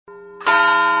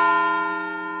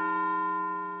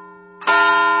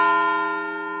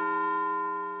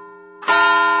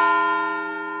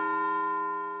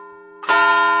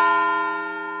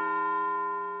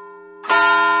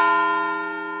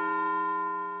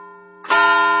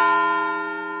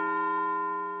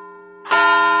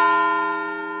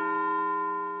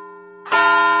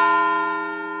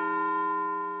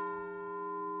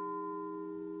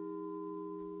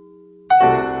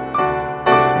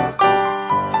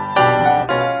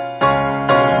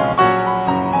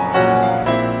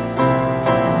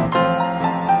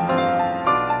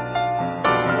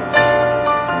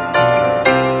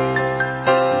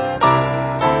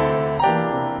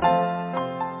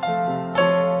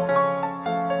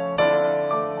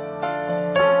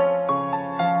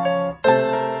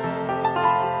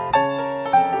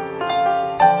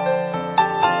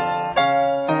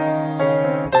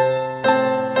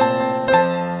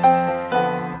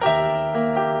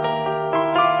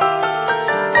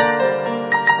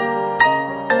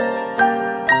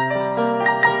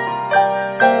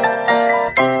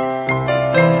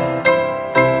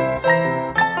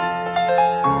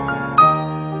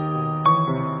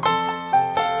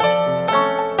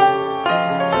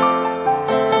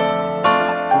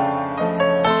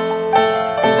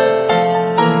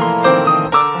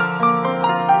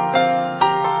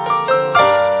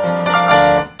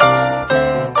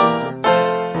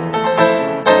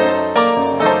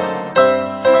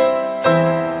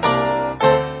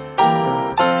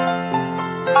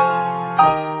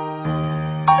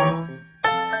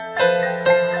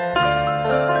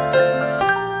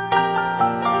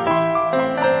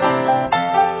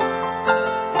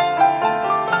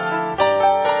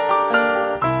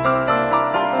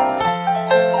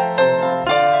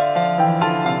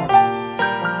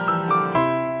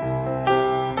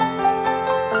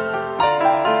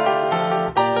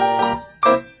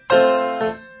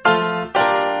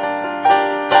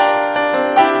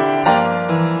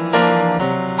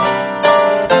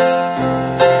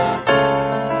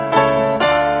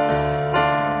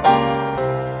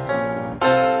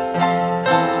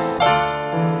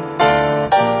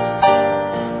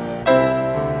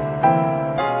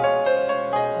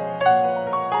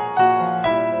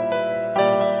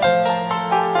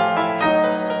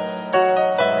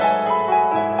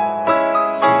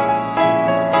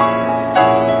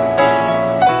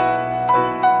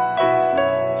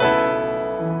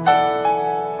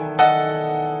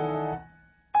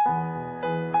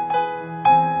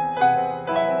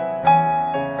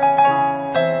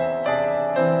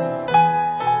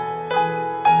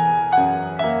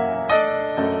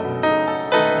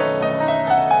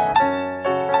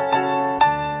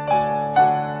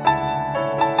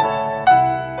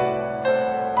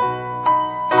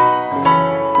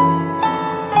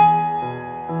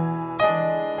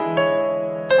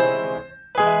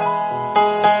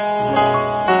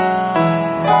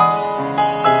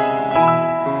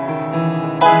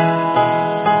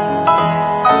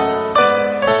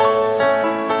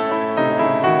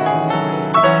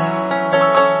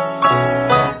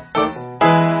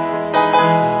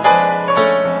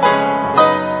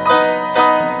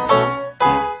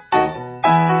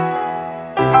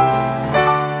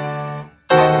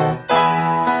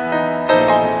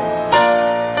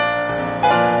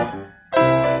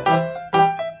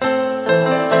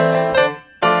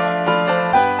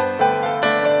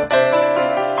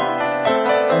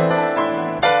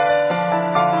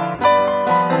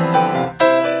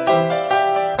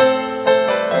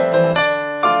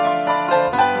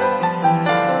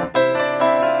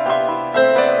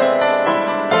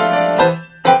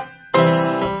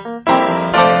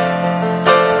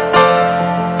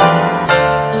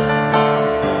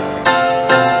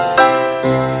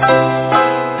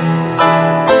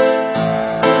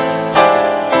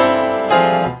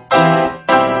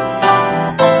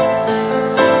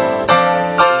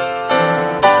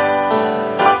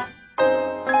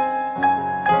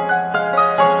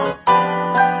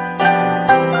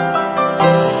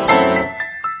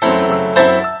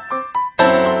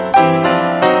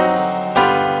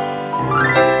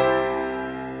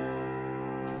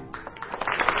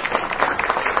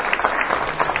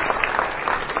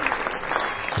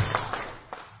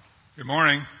Good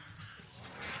morning.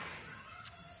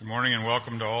 Good morning and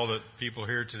welcome to all the people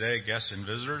here today, guests and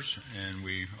visitors, and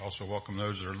we also welcome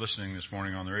those that are listening this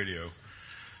morning on the radio.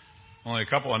 Only a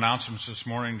couple announcements this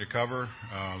morning to cover.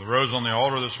 The rose on the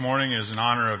altar this morning is in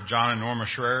honor of John and Norma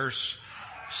Schreer's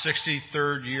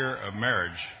 63rd year of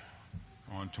marriage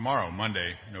on tomorrow,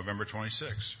 Monday, November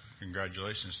 26th.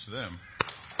 Congratulations to them.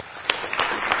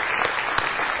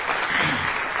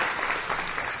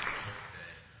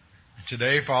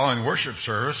 Today, following worship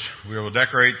service, we will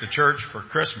decorate the church for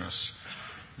Christmas.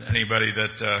 Anybody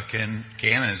that can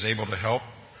and is able to help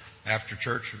after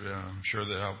church, I'm sure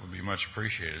the help would be much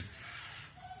appreciated.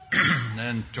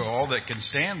 And to all that can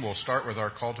stand, we'll start with our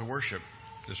call to worship.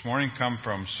 This morning come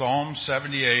from Psalm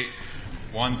 78,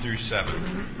 1 through 7.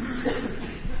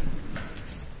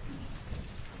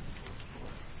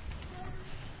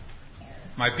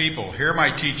 My people, hear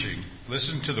my teaching.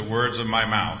 Listen to the words of my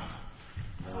mouth.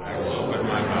 I will open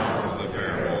my mouth with a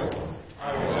parable.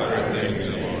 I will utter things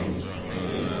of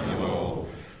old,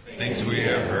 things we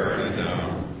have heard and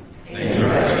known, things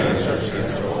our ancestors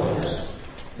have told us.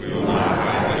 We will not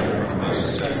hide them from the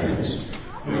descendants.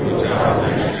 We will tell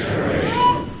the next generation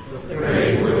the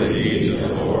praiseworthy deeds of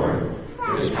the Lord,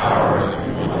 His powers and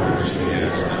wonders He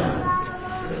has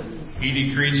done. He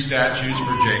decreed statutes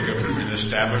for Jacob and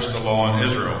established the law in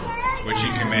Israel, which He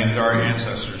commanded our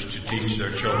ancestors to teach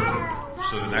their children,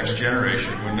 so the next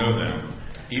generation would know them,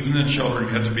 even the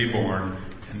children yet to be born,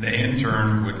 and they in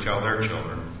turn would tell their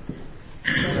children.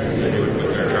 They would put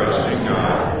their trust in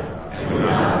God and would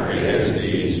not forget His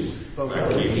deeds, but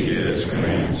keep His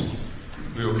commands.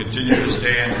 We will continue to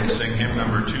stand and sing hymn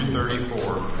number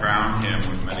 234, Crown Him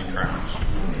with Many Crowns.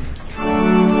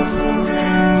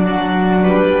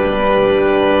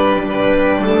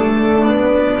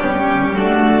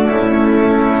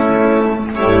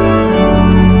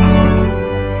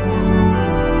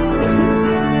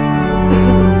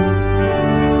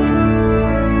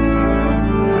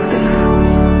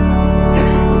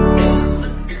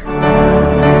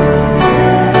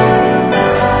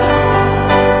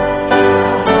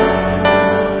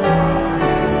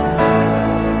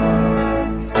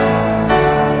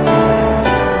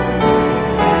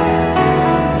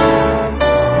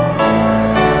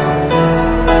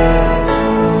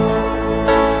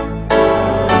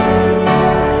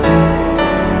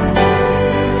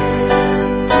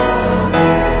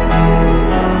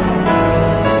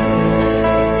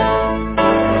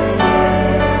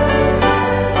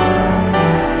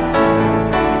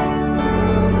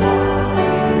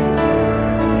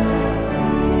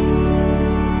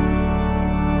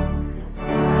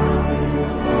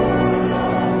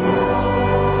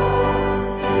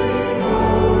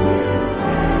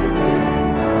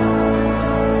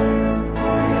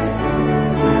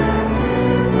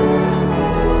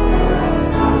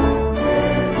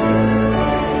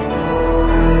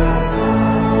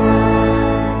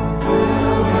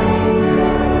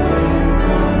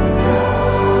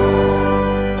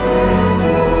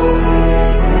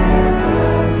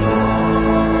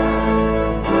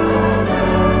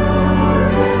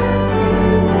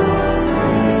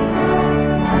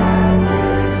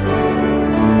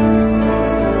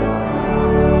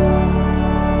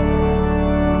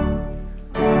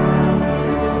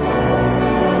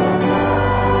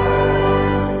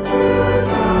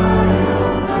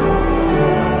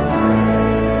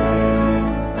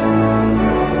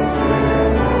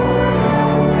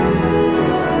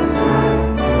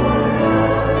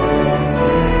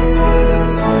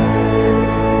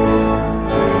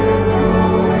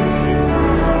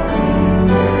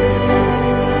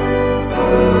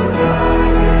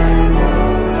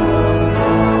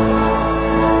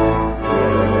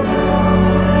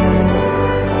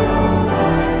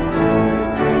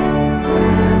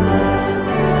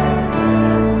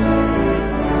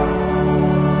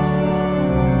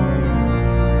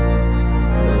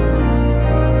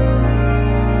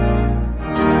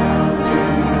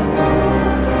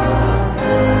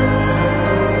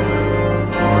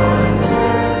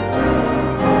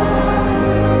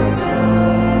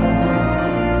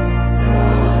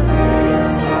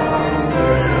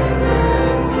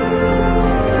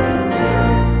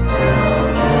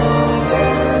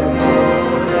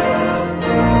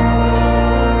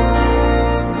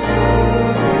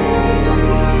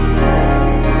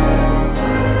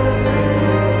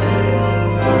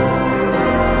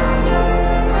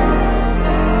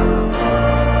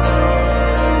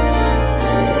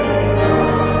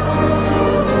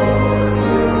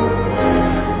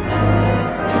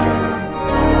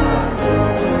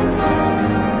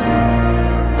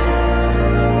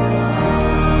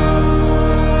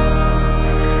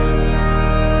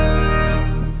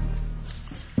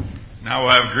 Now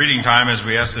we'll have greeting time as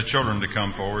we ask the children to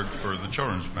come forward for the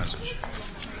children's message.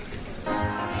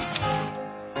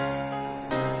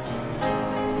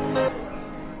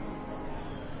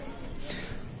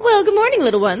 Well, good morning,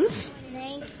 little ones.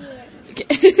 Thank you.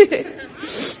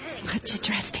 Put your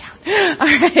dress down. All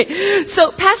right.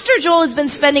 So Pastor Joel has been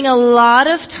spending a lot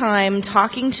of time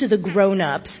talking to the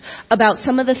grown-ups about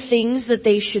some of the things that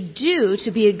they should do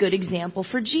to be a good example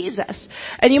for Jesus.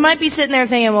 And you might be sitting there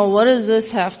thinking, well, what does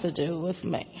this have to do with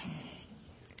me?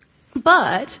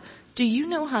 But do you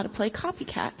know how to play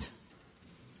copycat?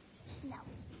 No.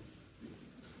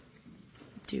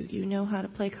 Do you know how to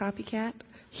play copycat?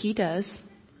 He does.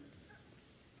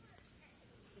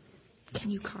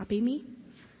 Can you copy me?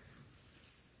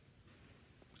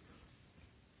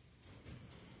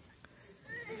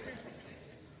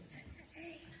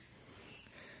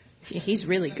 Yeah, he's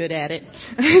really good at it.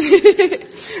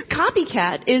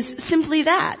 Copycat is simply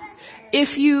that.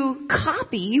 If you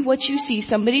copy what you see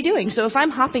somebody doing. So if I'm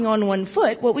hopping on one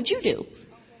foot, what would you do?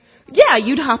 Yeah,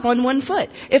 you'd hop on one foot.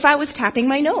 If I was tapping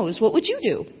my nose, what would you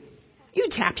do?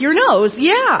 You'd tap your nose.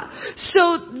 Yeah.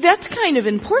 So that's kind of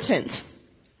important.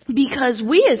 Because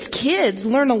we as kids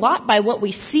learn a lot by what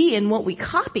we see and what we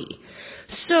copy.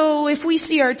 So if we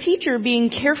see our teacher being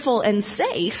careful and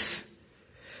safe,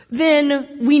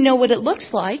 then we know what it looks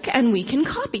like and we can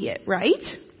copy it, right?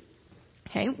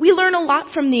 Okay. We learn a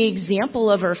lot from the example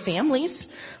of our families,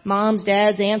 moms,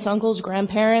 dads, aunts, uncles,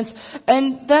 grandparents,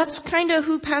 and that's kind of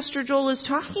who Pastor Joel is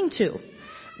talking to.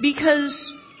 Because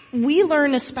we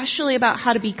learn especially about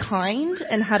how to be kind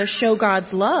and how to show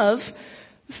God's love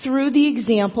through the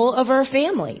example of our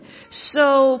family.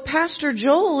 So Pastor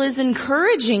Joel is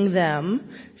encouraging them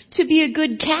to be a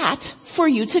good cat for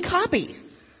you to copy.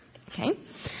 Okay?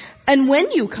 And when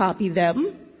you copy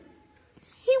them,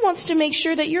 he wants to make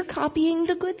sure that you're copying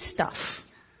the good stuff.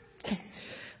 Okay.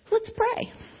 Let's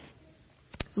pray.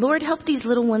 Lord, help these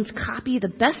little ones copy the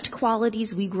best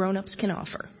qualities we grown-ups can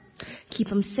offer. Keep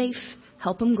them safe,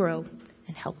 help them grow,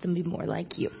 and help them be more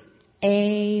like you.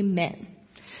 Amen.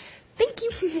 Thank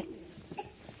you.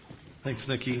 Thanks,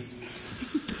 Nikki.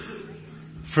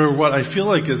 For what I feel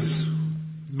like is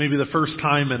maybe the first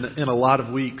time in a lot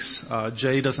of weeks,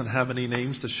 Jay doesn't have any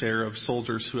names to share of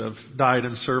soldiers who have died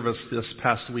in service this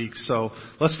past week. So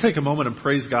let's take a moment and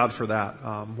praise God for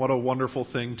that. What a wonderful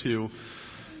thing to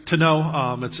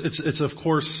know. It's of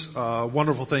course a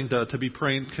wonderful thing to be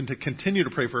praying, to continue to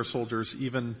pray for our soldiers,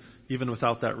 even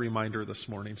without that reminder this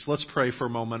morning. So let's pray for a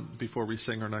moment before we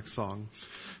sing our next song.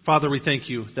 Father, we thank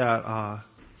you that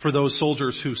for those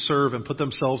soldiers who serve and put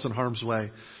themselves in harm's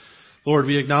way. Lord,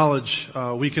 we acknowledge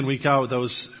week in, week out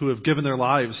those who have given their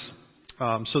lives.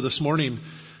 So this morning,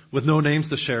 with no names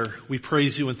to share, we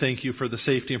praise you and thank you for the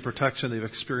safety and protection they've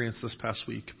experienced this past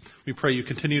week. We pray you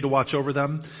continue to watch over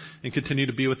them and continue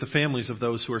to be with the families of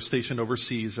those who are stationed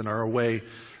overseas and are away,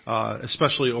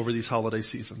 especially over these holiday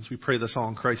seasons. We pray this all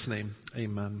in Christ's name.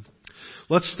 Amen.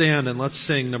 Let's stand and let's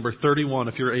sing number 31,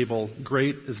 if you're able.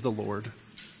 Great is the Lord.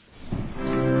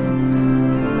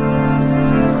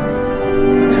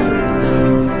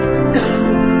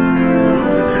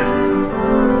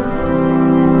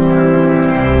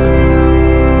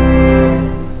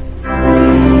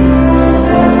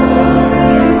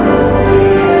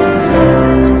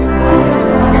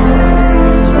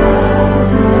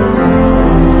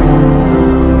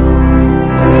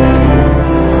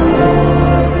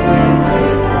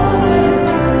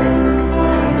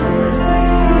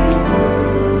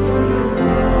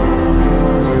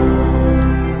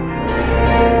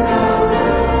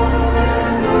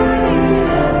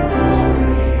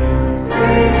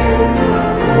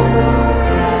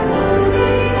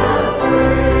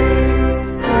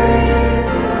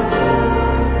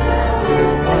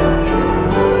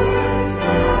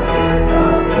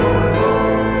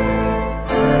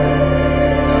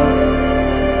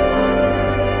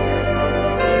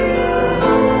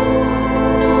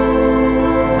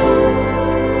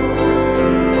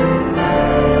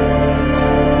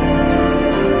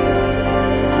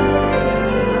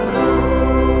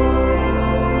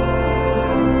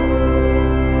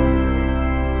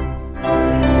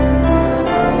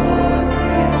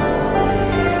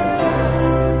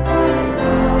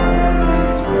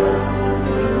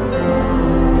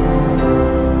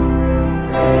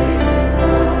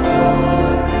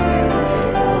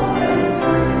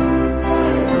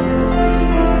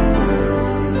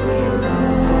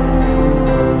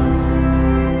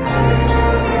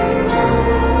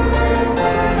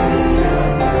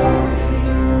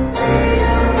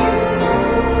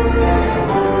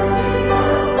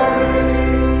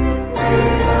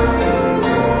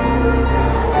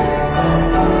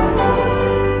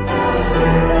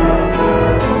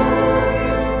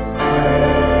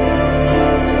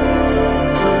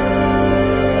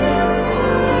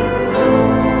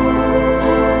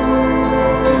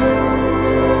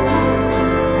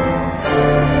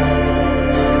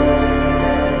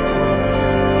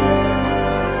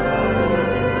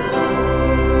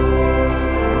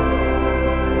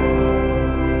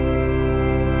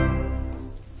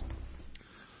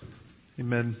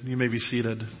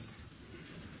 seated.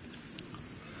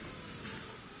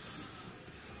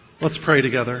 Let's pray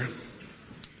together.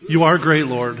 You are great,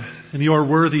 Lord, and you are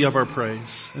worthy of our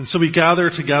praise. And so we gather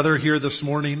together here this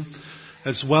morning,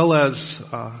 as well as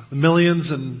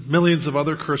millions and millions of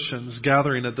other Christians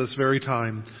gathering at this very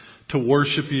time to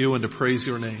worship you and to praise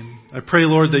your name. I pray,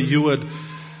 Lord, that you would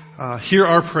hear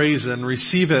our praise and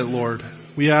receive it, Lord.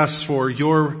 We ask for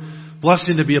your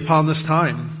blessing to be upon this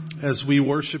time as we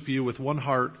worship you with one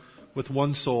heart, with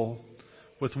one soul,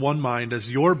 with one mind, as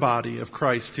your body of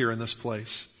Christ here in this place.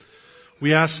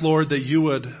 We ask, Lord, that you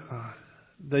would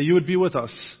be with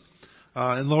us.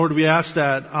 And Lord, we ask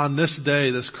that on this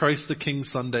day, this Christ the King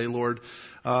Sunday, Lord,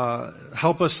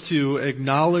 help us to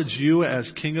acknowledge you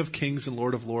as King of Kings and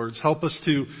Lord of Lords. Help us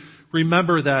to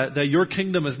remember that your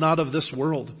kingdom is not of this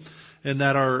world, and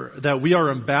that we are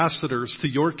ambassadors to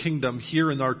your kingdom here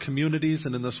in our communities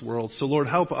and in this world. So Lord,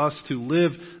 help us to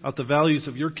live out the values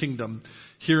of your kingdom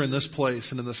here in this place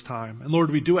and in this time. And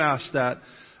Lord, we do ask that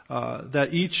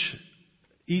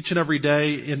each and every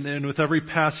day and with every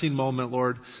passing moment,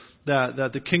 Lord,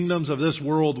 that the kingdoms of this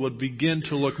world would begin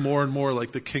to look more and more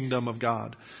like the kingdom of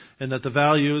God, and that the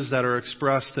values that are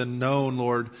expressed and known,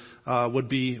 Lord, would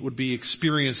be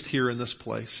experienced here in this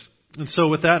place. And so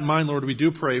with that in mind, Lord, we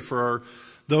do pray for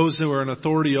those who are in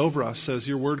authority over us, as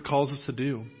your word calls us to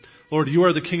do. Lord, you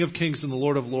are the King of Kings and the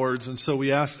Lord of Lords, and so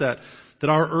we ask that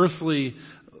our earthly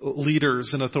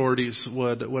leaders and authorities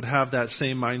would have that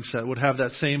same mindset, would have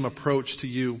that same approach to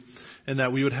you, and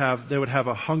that they would have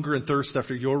a hunger and thirst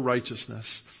after your righteousness.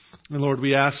 And Lord,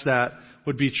 we ask that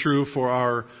would be true for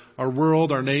our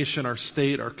world, our nation, our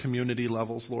state, our community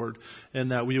levels, Lord,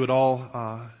 and that we would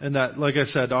all, and that, like I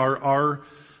said, our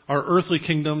earthly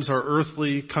kingdoms, our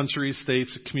earthly countries,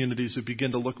 states, communities would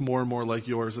begin to look more and more like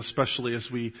yours, especially as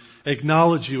we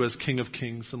acknowledge you as King of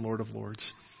Kings and Lord of Lords.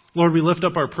 Lord, we lift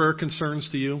up our prayer concerns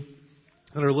to you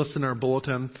that are listed in our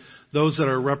bulletin. Those that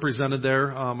are represented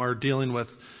there are dealing with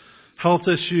health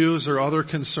issues or other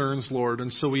concerns, Lord.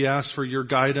 And so we ask for your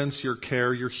guidance, your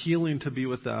care, your healing to be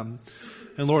with them.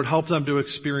 And Lord, help them to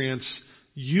experience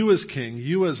you as King,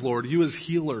 you as Lord, you as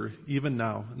healer, even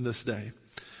now in this day.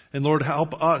 And Lord,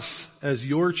 help us as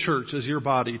your church, as your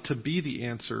body, to be the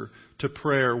answer to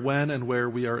prayer when and where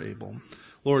we are able.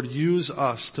 Lord, use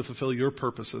us to fulfill your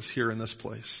purposes here in this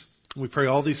place. We pray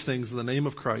all these things in the name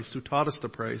of Christ, who taught us to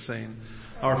pray, saying,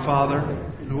 Our Father,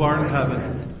 who art in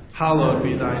heaven, hallowed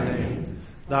be thy name.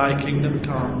 Thy kingdom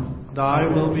come, thy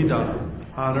will be done,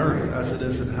 on earth as it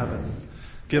is in heaven.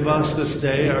 Give us this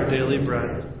day our daily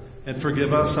bread, and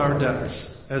forgive us our debts,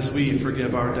 as we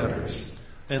forgive our debtors.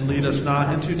 And lead us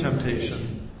not into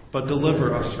temptation, but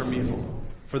deliver us from evil.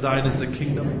 For thine is the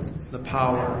kingdom, the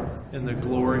power, and the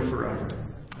glory forever.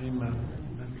 Amen.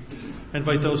 Amen. I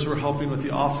invite those who are helping with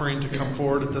the offering to come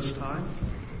forward at this time.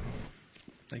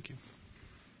 Thank you.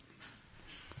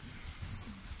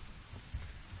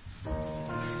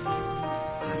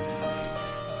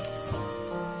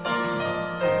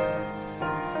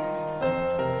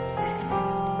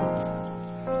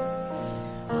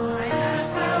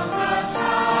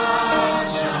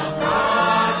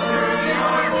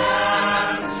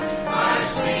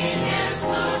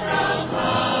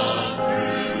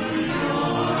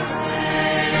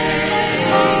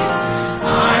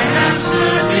 I have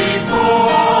stood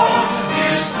before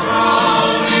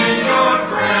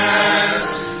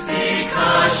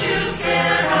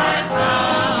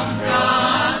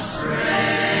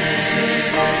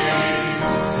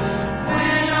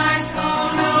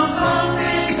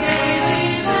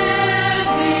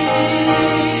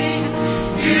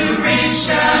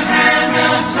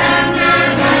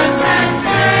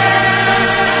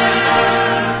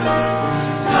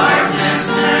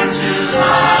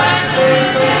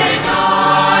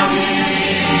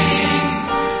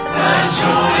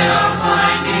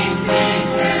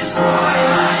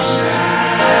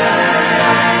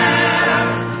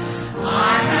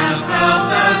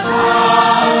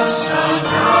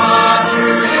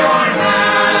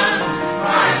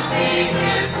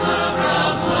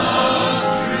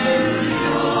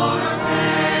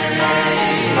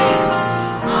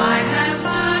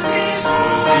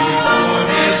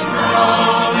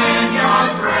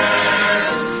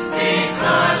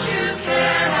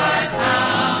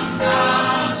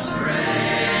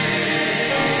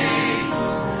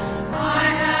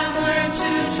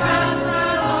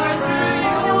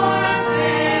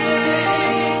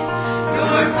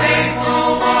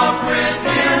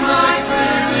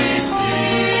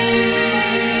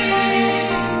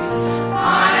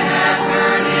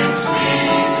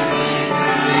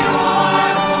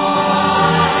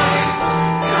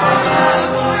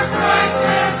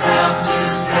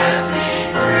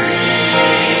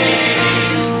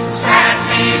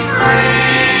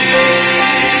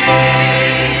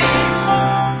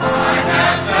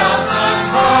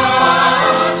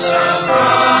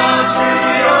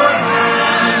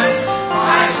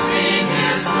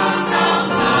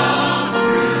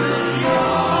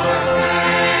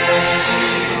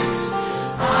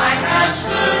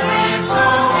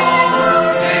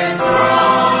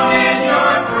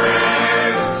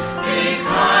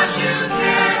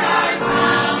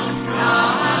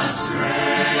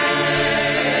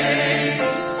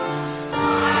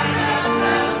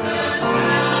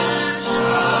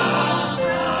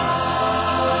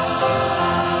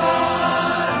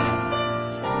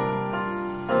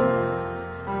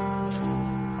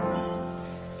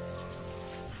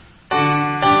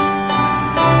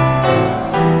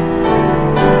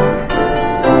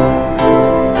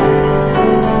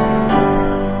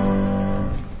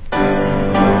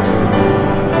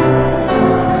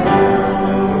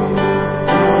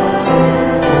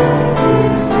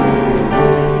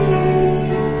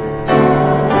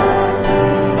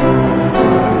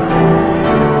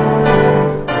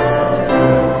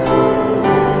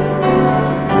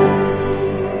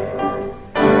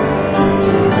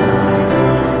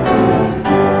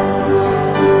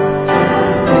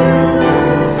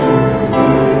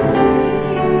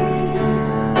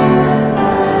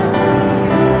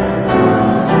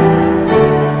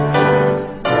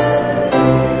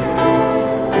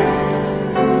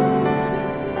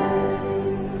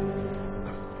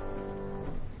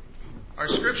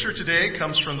scripture today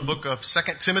comes from the book of 2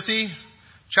 Timothy,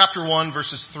 chapter 1,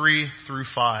 verses 3 through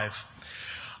 5.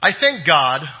 I thank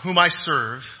God, whom I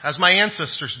serve, as my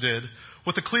ancestors did,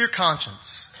 with a clear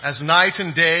conscience. As night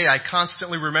and day I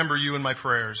constantly remember you in my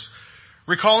prayers.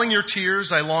 Recalling your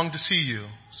tears, I long to see you,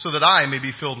 so that I may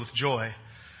be filled with joy.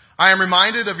 I am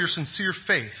reminded of your sincere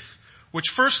faith, which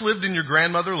first lived in your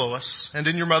grandmother Lois and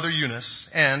in your mother Eunice,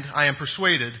 and, I am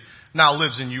persuaded, now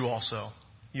lives in you also.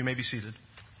 You may be seated.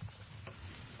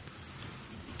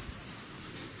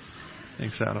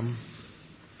 Thanks, Adam.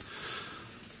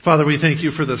 Father, we thank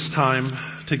you for this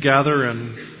time to gather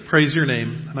and praise your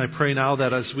name. And I pray now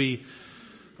that as we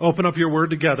open up your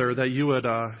word together, that you would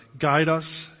guide us,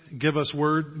 give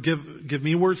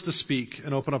me words to speak,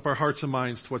 and open up our hearts and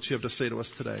minds to what you have to say to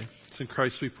us today. It's in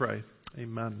Christ we pray.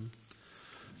 Amen.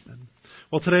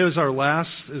 Well, today is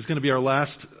going to be our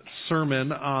last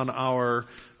sermon on our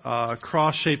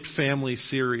cross-shaped family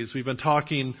series. We've been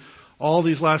talking all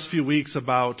these last few weeks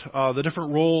about the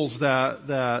different roles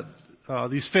that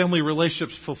these family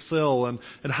relationships fulfill and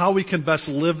how we can best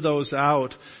live those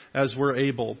out as we're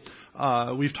able.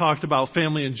 We've talked about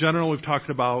family in general. We've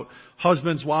talked about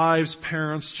husbands, wives,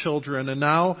 parents, children. And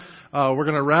now we're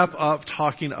going to wrap up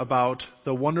talking about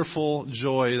the wonderful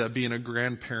joy that being a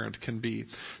grandparent can be.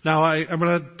 Now, I'm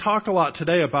going to talk a lot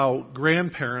today about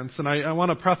grandparents. And I want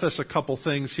to preface a couple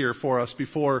things here for us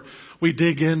before we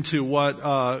dig into what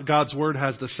God's Word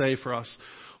has to say for us.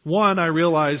 One, I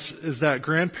realize, is that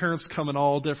grandparents come in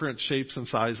all different shapes and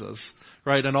sizes,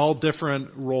 right, and all different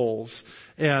roles.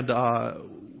 And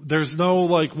there's no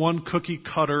one cookie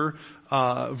cutter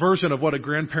version of what a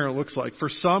grandparent looks like. For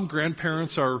some,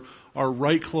 grandparents are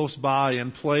right close by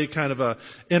and play kind of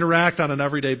interact on an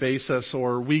everyday basis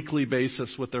or weekly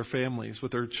basis with their families,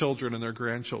 with their children and their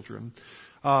grandchildren.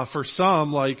 For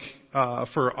some,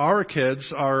 for our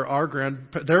kids,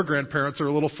 their grandparents are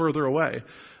a little further away.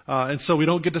 And so we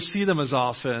don't get to see them as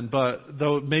often, but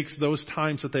though it makes those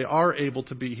times that they are able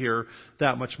to be here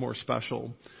that much more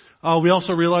special. We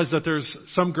also realize that there's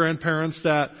some grandparents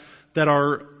that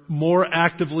are more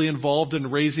actively involved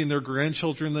in raising their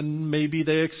grandchildren than maybe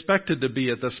they expected to be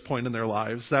at this point in their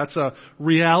lives. That's a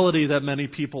reality that many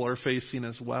people are facing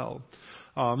as well.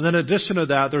 And then in addition to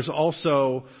that, there's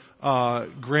also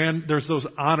there's those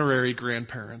honorary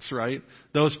grandparents, right?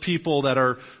 Those people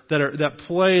that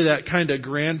play that kind of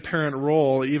grandparent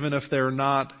role, even if they're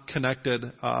not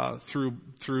connected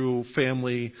through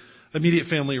immediate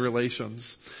family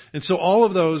relations. And so all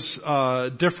of those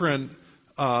different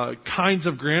kinds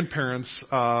of grandparents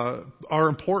are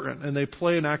important, and they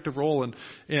play an active role.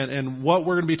 And what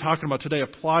we're going to be talking about today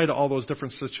apply to all those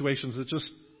different situations. It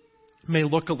just may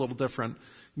look a little different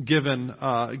given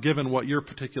what your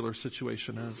particular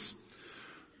situation is.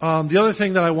 The other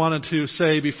thing that I wanted to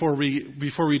say before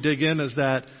we dig in is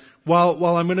that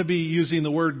while I'm going to be using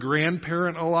the word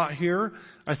grandparent a lot here,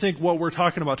 I think what we're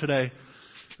talking about today,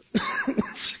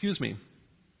 excuse me,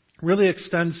 really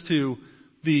extends to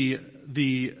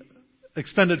the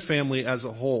extended family as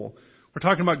a whole. We're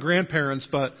talking about grandparents,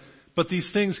 but these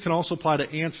things can also apply to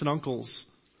aunts and uncles,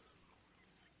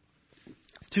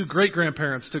 to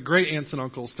great-grandparents, to great-aunts and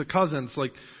uncles, to cousins. We're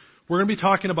going to be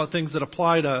talking about things that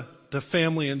apply to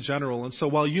family in general. And so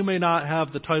while you may not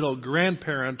have the title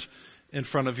grandparent in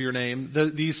front of your name,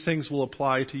 these things will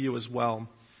apply to you as well.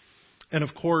 And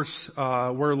of course,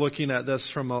 we're looking at this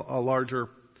from a larger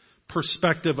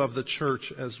perspective of the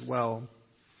church as well.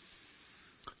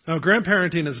 Now,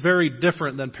 grandparenting is very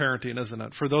different than parenting, isn't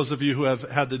it? For those of you who have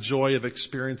had the joy of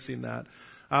experiencing that.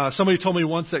 Somebody told me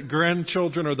once that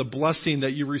grandchildren are the blessing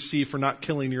that you receive for not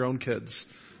killing your own kids,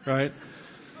 right?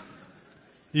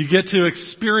 You get to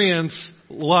experience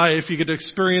life, you get to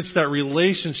experience that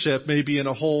relationship maybe in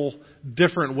a whole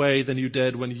different way than you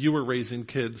did when you were raising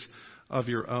kids of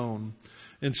your own.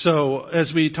 And so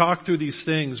as we talk through these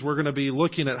things, we're going to be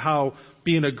looking at how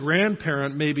being a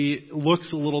grandparent maybe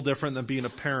looks a little different than being a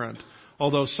parent,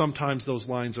 although sometimes those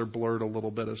lines are blurred a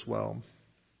little bit as well.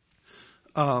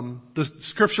 The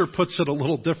scripture puts it a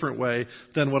little different way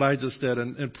than what I just did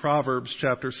in Proverbs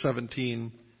chapter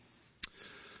 17.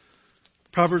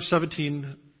 Proverbs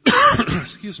 17,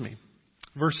 excuse me,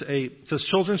 verse 8 says,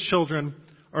 "Children's children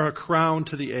are a crown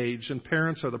to the aged, and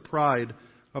parents are the pride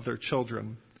of their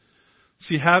children."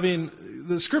 See,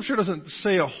 the scripture doesn't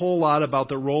say a whole lot about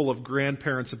the role of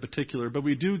grandparents in particular, but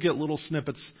we do get little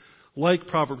snippets like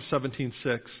Proverbs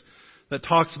 17:6 that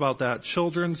talks about that.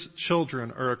 Children's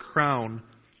children are a crown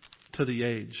to the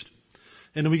aged.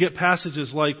 And we get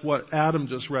passages like what Adam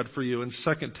just read for you in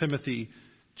 2 Timothy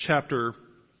chapter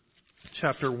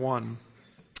 1.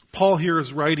 Paul here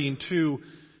is writing to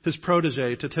his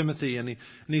protege, to Timothy, and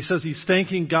he says he's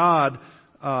thanking God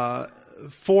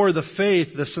for the faith,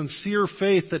 the sincere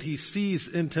faith that he sees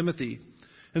in Timothy.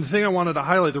 And the thing I wanted to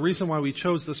highlight, the reason why we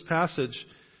chose this passage,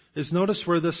 is notice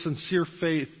where this sincere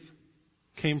faith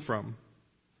came from.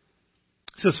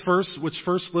 It says, which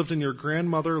first lived in your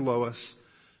grandmother Lois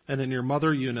and in your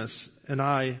mother Eunice, and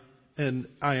I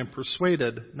am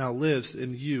persuaded now lives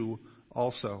in you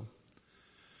also.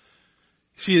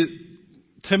 See,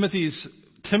 Timothy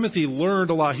learned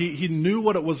a lot. He knew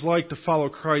what it was like to follow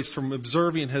Christ from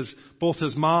observing both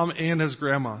his mom and his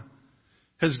grandma.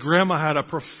 His grandma had a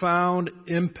profound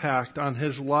impact on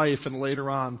his life and later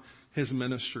on his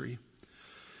ministry.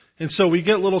 And so we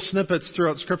get little snippets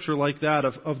throughout Scripture like that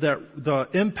of the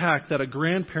impact that a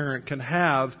grandparent can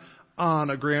have on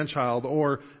a grandchild,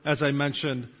 or, as I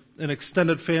mentioned, an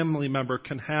extended family member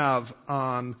can have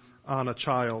on a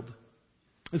child.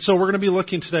 And so we're going to be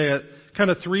looking today at kind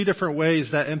of 3 different ways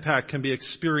that impact can be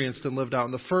experienced and lived out.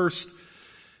 And the first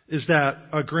is that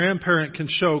a grandparent can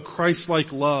show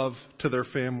Christ-like love to their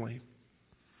family.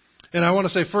 And I want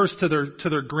to say first to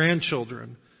their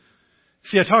grandchildren.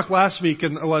 See, I talked last week,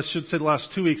 and I should say the last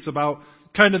 2 weeks, about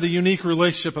kind of the unique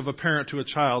relationship of a parent to a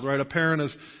child, right? A parent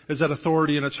is that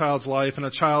authority in a child's life, and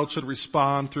a child should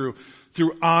respond through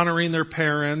honoring their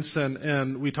parents,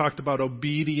 and we talked about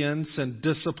obedience and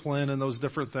discipline and those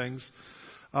different things.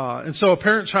 And so a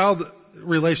parent-child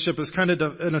relationship is kind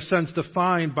of, in a sense,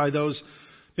 defined by those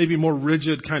maybe more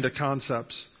rigid kind of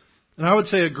concepts. And I would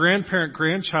say a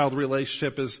grandparent-grandchild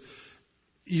relationship is,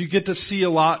 you get to see a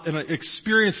lot and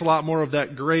experience a lot more of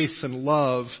that grace and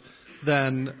love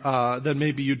than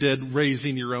maybe you did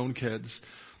raising your own kids.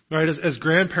 Right? As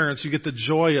grandparents, you get the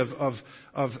joy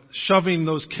of shoving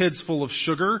those kids full of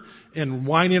sugar and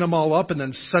winding them all up and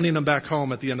then sending them back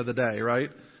home at the end of the day, right?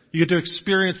 You get to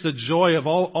experience the joy of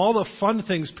all the fun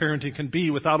things parenting can be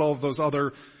without all of those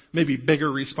other maybe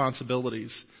bigger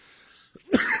responsibilities.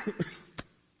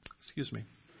 Excuse me.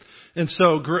 And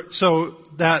so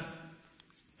that,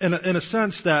 in a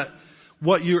sense, that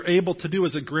what you're able to do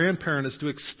as a grandparent is to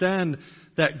extend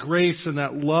that grace and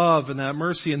that love and that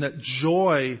mercy and that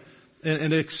joy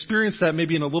and experience that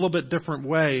maybe in a little bit different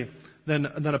way than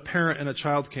a parent and a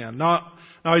child can. Now,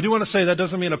 I do want to say that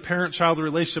doesn't mean a parent-child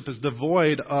relationship is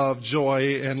devoid of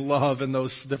joy and love and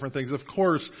those different things. Of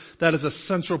course, that is a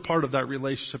central part of that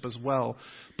relationship as well.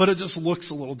 But it just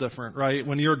looks a little different, right?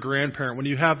 When you're a grandparent, when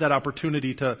you have that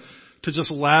opportunity to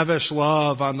just lavish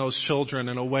love on those children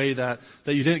in a way that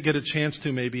you didn't get a chance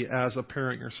to maybe as a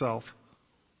parent yourself.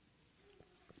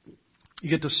 You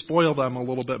get to spoil them a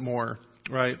little bit more,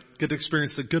 right? Get to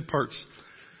experience the good parts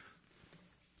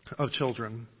of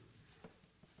children.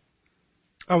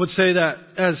 I would say that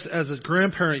as a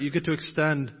grandparent, you get to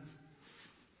extend,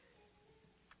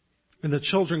 and the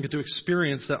children get to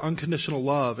experience that unconditional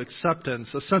love,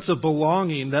 acceptance, a sense of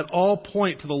belonging that all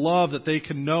point to the love that they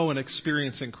can know and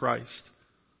experience in Christ.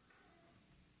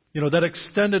 You know, that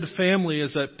extended family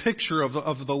is a picture of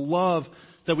the love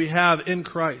that we have in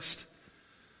Christ.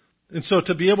 And so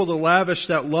to be able to lavish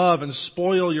that love and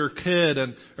spoil your kid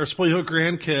or spoil your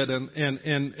grandkid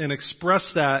and express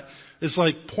that is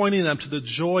like pointing them to the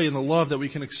joy and the love that we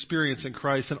can experience in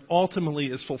Christ and ultimately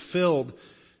is fulfilled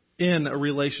in a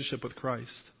relationship with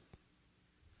Christ.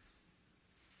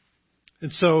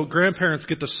 And so grandparents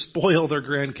get to spoil their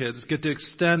grandkids, get to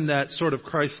extend that sort of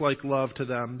Christ-like love to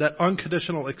them, that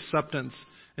unconditional acceptance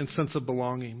and sense of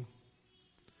belonging.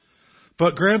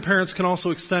 But grandparents can also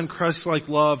extend Christ-like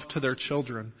love to their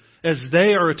children as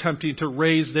they are attempting to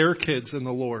raise their kids in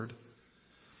the Lord.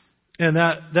 And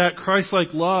that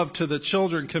Christ-like love to the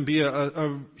children can be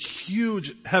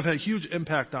have a huge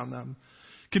impact on them.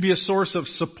 It can be a source of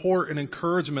support and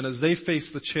encouragement as they face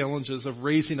the challenges of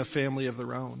raising a family of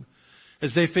their own.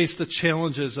 As they face the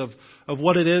challenges of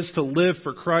what it is to live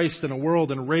for Christ in a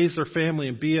world and raise their family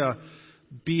and be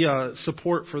a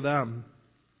support for them.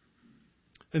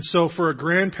 And so for a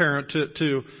grandparent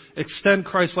to extend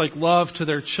Christ-like love to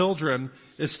their children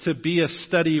is to be a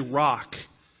steady rock.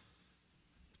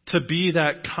 To be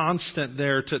that constant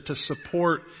there to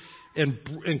support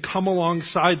and come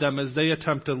alongside them as they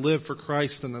attempt to live for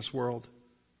Christ in this world.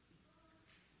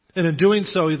 And in doing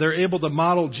so, they're able to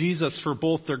model Jesus for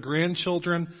both their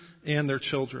grandchildren and their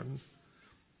children.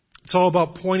 It's all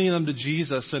about pointing them to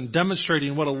Jesus and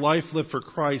demonstrating what a life lived for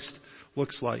Christ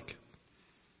looks like.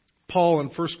 Paul in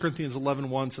 1 Corinthians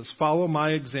 11:1 says, "Follow my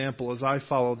example as I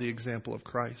follow the example of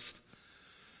Christ."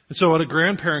 And so what a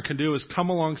grandparent can do is come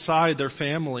alongside their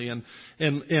family and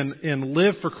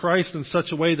live for Christ in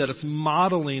such a way that it's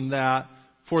modeling that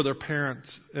for their parents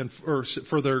and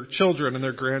for their children and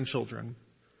their grandchildren.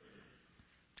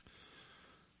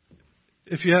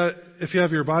 If you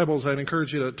have your Bibles, I'd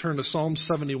encourage you to turn to Psalm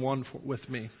 71 with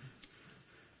me.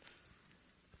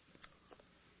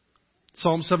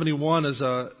 Psalm 71 is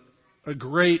a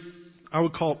great, I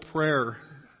would call it, prayer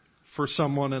for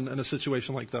someone in a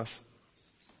situation like this.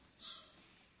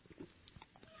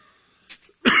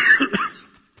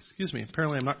 Excuse me.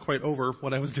 Apparently I'm not quite over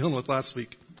what I was dealing with last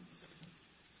week.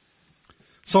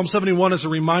 Psalm 71 is a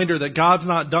reminder that God's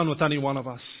not done with any one of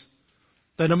us.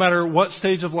 That no matter what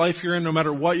stage of life you're in, no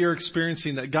matter what you're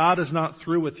experiencing, that God is not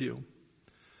through with you.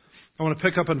 I want to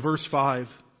pick up in verse 5.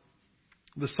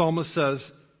 The psalmist says,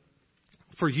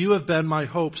 "For you have been my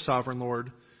hope, sovereign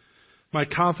Lord, my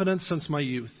confidence since my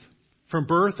youth. From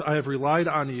birth I have relied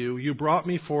on you. You brought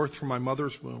me forth from my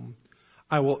mother's womb.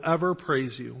 I will ever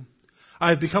praise you. I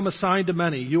have become a sign to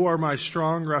many. You are my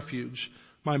strong refuge.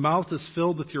 My mouth is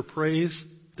filled with your praise,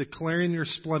 declaring your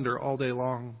splendor all day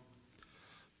long.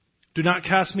 Do not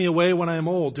cast me away when I am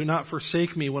old. Do not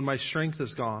forsake me when my strength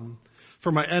is gone.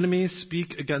 For my enemies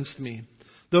speak against me.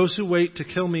 Those who wait to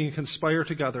kill me conspire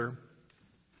together.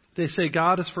 They say,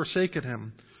 God has forsaken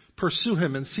him. Pursue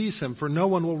him and seize him, for no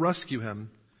one will rescue him.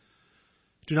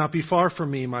 Do not be far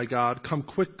from me, my God. Come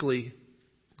quickly,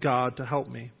 God, to help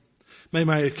me. May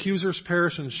my accusers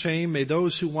perish in shame. May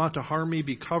those who want to harm me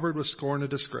be covered with scorn and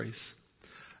disgrace.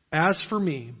 As for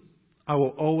me, I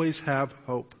will always have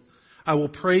hope. I will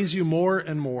praise you more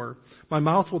and more. My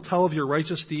mouth will tell of your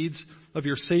righteous deeds, of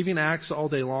your saving acts all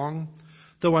day long,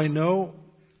 though I know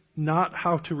not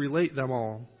how to relate them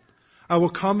all. I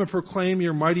will come and proclaim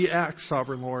your mighty acts,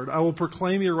 sovereign Lord. I will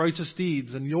proclaim your righteous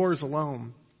deeds and yours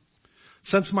alone.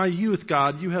 Since my youth,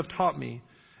 God, you have taught me,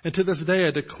 and to this day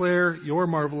I declare your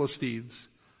marvelous deeds.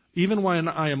 Even when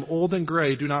I am old and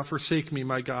gray, do not forsake me,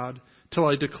 my God, till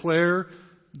I declare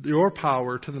your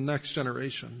power to the next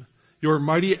generation, your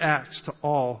mighty acts to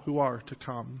all who are to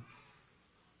come."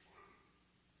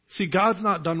 See, God's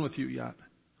not done with you yet.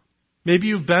 Maybe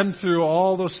you've been through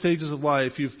all those stages of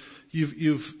life. You've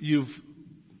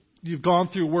gone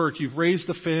through work. You've raised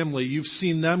a family. You've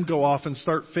seen them go off and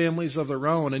start families of their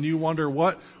own. And you wonder,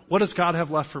 what does God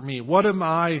have left for me? What am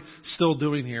I still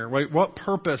doing here? Right? What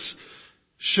purpose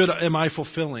am I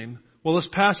fulfilling? Well, this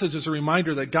passage is a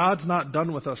reminder that God's not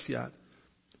done with us yet.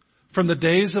 From the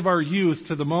days of our youth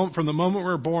to from the moment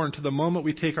we're born to the moment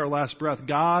we take our last breath,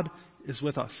 God is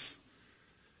with us.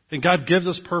 And God gives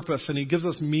us purpose, and He gives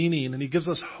us meaning, and He gives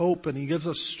us hope, and He gives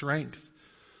us strength.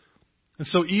 And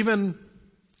so even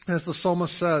as the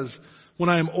psalmist says, when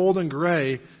I am old and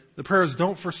gray, the prayer is,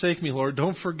 don't forsake me, Lord.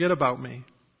 Don't forget about me.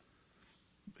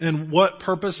 And what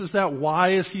purpose is that?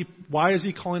 Why is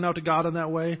he calling out to God in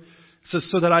that way? It says,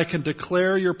 so that I can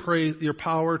declare your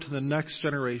power to the next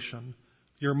generation,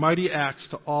 your mighty acts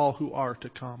to all who are to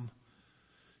come.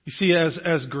 You see,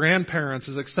 as grandparents,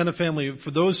 as extended family,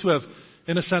 for those who have,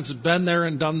 in a sense, been there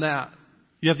and done that,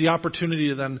 you have the opportunity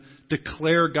to then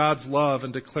declare God's love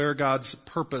and declare God's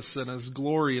purpose and His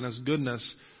glory and His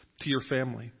goodness to your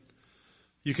family.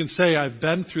 You can say, I've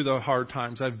been through the hard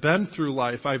times. I've been through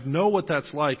life. I know what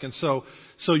that's like. And so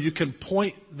you can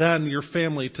point then your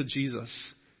family to Jesus.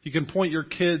 You can point your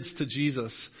kids to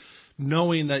Jesus,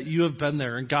 knowing that you have been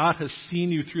there and God has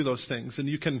seen you through those things. And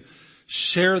you can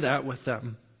share that with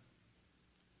them.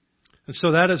 And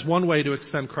so that is one way to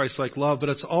extend Christ-like love. But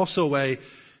it's also a way,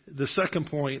 the second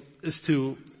point, is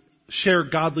to share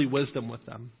godly wisdom with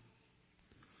them.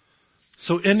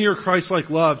 So in your Christ-like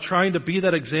love, trying to be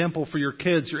that example for your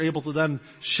kids, you're able to then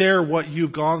share what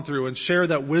you've gone through and share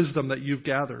that wisdom that you've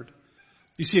gathered.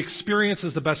 You see, experience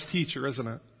is the best teacher, isn't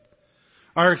it?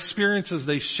 Our experiences,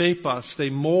 they shape us, they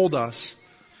mold us.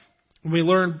 And we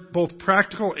learn both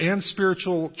practical and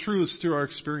spiritual truths through our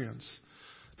experience.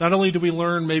 Not only do we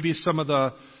learn maybe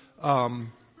not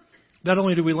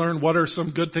only do we learn what are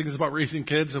some good things about raising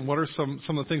kids and what are some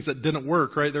of the things that didn't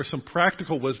work, right? There's some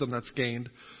practical wisdom that's gained.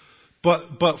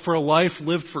 But for a life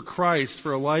lived for Christ,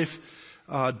 for a life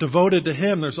devoted to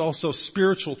Him, there's also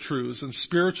spiritual truths and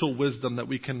spiritual wisdom that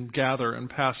we can gather and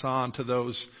pass on to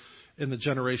those in the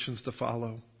generations to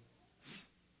follow.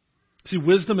 See,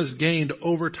 wisdom is gained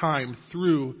over time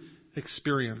through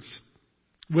experience.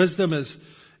 Wisdom is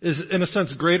in a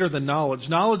sense greater than knowledge.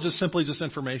 Knowledge is simply just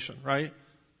information, right?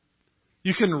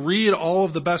 You can read all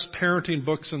of the best parenting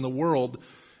books in the world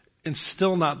and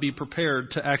still not be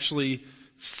prepared to actually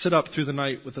sit up through the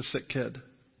night with a sick kid.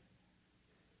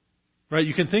 Right?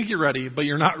 You can think you're ready, but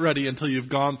you're not ready until you've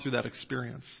gone through that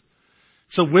experience.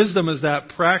 So wisdom is that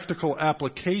practical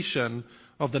application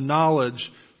of the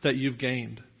knowledge that you've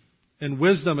gained. And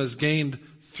wisdom is gained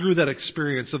through that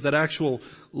experience of that actual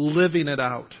living it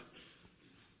out.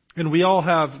 And we all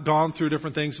have gone through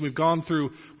different things. We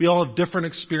all have different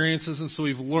experiences, and so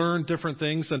we've learned different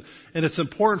things. And it's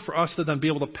important for us to then be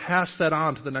able to pass that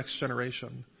on to the next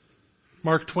generation.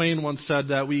 Mark Twain once said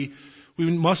that we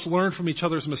must learn from each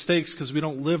other's mistakes because we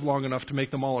don't live long enough to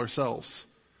make them all ourselves.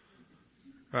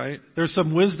 Right? There's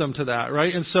some wisdom to that,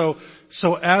 right? And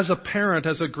so as a parent,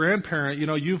 as a grandparent,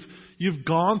 you've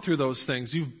gone through those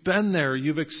things. You've been there.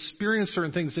 You've experienced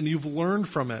certain things, and you've learned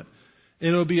from it.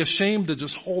 And it would be a shame to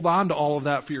just hold on to all of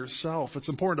that for yourself. It's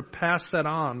important to pass that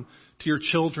on to your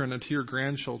children and to your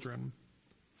grandchildren.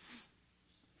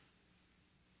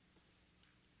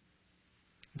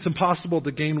 It's impossible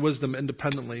to gain wisdom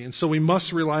independently, and so we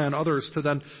must rely on others to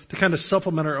kind of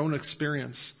supplement our own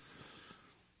experience.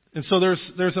 And so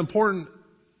there's important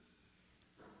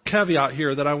caveat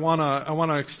here that I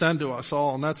wanna extend to us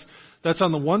all, and that's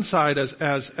on the one side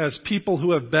as people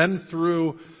who have been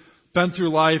through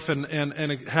life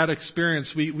and had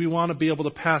experience, we want to be able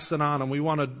to pass that on, and we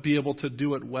want to be able to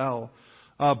do it well.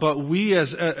 But we,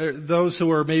 as those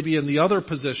who are maybe in the other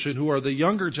position, who are the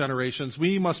younger generations,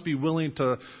 we must be willing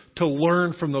to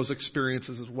learn from those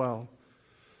experiences as well.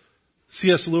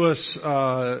 C.S. Lewis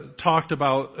talked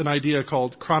about an idea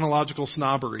called chronological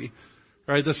snobbery,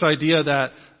 right? This idea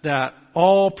that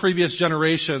all previous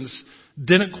generations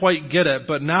didn't quite get it,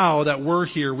 but now that we're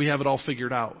here, we have it all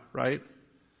figured out, right?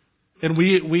 And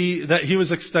that he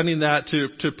was extending that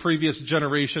to previous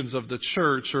generations of the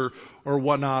church or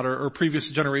whatnot, or previous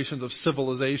generations of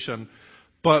civilization.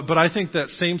 But I think that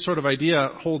same sort of idea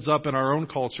holds up in our own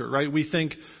culture, right? We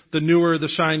think the newer, the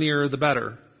shinier, the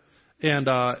better.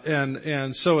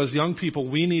 And so as young people,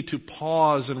 we need to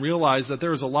pause and realize that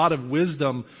there is a lot of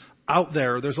wisdom out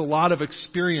there. There's a lot of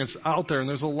experience out there, and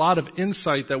there's a lot of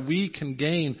insight that we can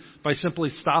gain by simply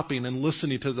stopping and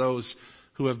listening to those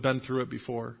who have been through it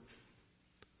before.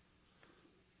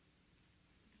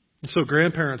 So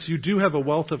grandparents, you do have a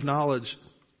wealth of knowledge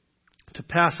to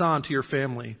pass on to your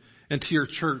family and to your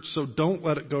church, so don't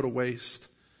let it go to waste.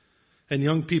 And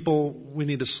young people, we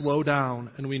need to slow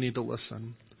down and we need to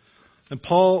listen. And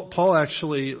Paul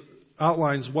actually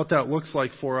outlines what that looks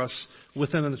like for us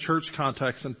within the church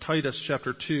context in Titus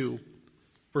chapter 2,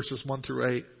 verses 1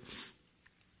 through 8.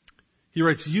 He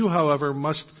writes, "You, however,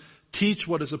 must teach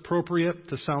what is appropriate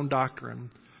to sound doctrine.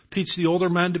 Teach the older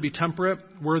men to be temperate,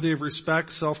 worthy of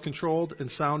respect, self-controlled,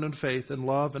 and sound in faith, in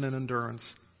love, and in endurance.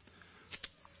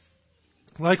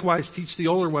 Likewise, teach the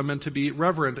older women to be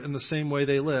reverent in the same way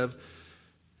they live,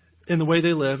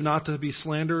 not to be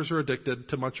slanderers or addicted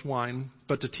to much wine,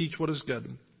 but to teach what is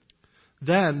good.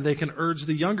 Then they can urge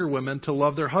the younger women to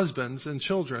love their husbands and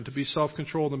children, to be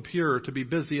self-controlled and pure, to be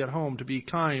busy at home, to be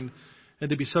kind, and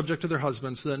to be subject to their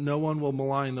husbands, so that no one will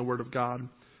malign the word of God.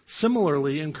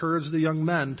 Similarly, encourage the young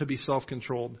men to be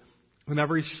self-controlled. In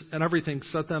everything,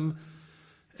 set them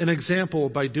an example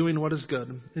by doing what is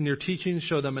good. In your teaching,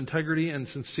 show them integrity and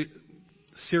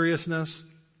seriousness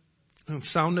and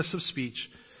soundness of speech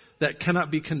that cannot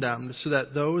be condemned, so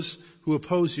that those who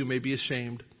oppose you may be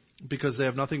ashamed, because they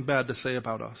have nothing bad to say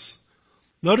about us."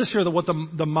 Notice here that what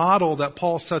the model that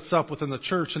Paul sets up within the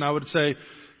church, and I would say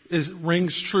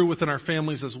rings true within our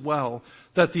families as well,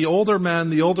 that the older men,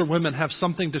 the older women have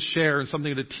something to share and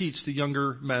something to teach the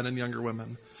younger men and younger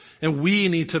women. And we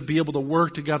need to be able to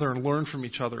work together and learn from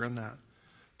each other in that.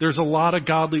 There's a lot of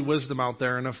godly wisdom out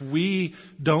there, and if we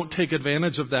don't take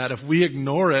advantage of that, if we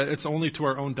ignore it, it's only to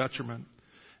our own detriment.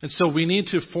 And so we need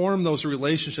to form those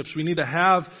relationships. We need to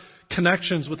have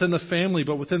connections within the family,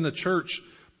 but within the church,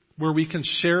 where we can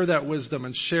share that wisdom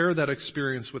and share that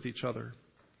experience with each other.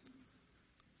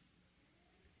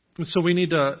 And so we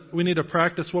need to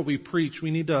practice what we preach. We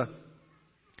need to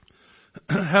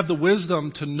have the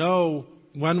wisdom to know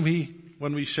when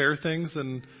we share things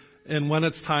and when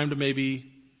it's time to maybe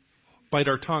bite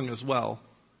our tongue as well.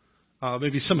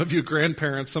 Maybe some of you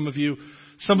grandparents, some of you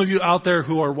out there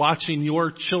who are watching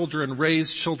your children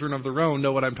raise children of their own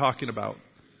know what I'm talking about.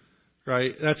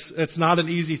 Right? It's not an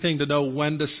easy thing to know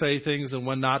when to say things and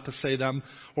when not to say them,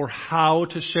 or how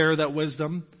to share that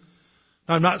wisdom.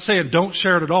 I'm not saying don't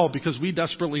share it at all, because we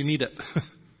desperately need it.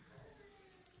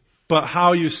 But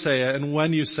how you say it and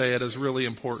when you say it is really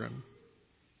important.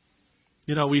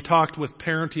 We talked with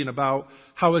parenting about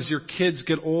how as your kids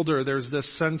get older, there's this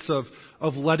sense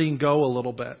of letting go a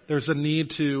little bit. There's a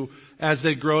need to, as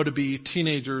they grow to be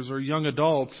teenagers or young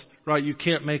adults, right, you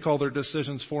can't make all their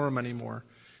decisions for them anymore.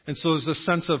 And so there's this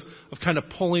sense of kind of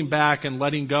pulling back and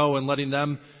letting go and letting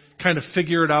them kind of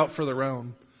figure it out for their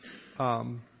own.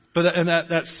 But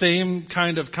that same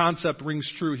kind of concept rings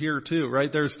true here too,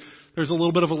 right? There's a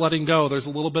little bit of a letting go. There's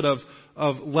a little bit of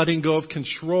letting go of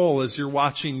control as you're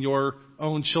watching your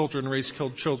own children raise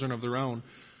children of their own.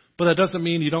 But that doesn't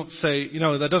mean you don't say,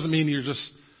 that doesn't mean you're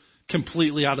just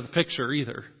completely out of the picture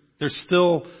either. There's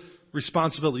still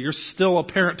responsibility. You're still a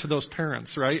parent to those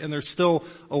parents, right? And there's still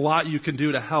a lot you can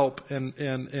do to help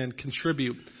and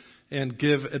contribute and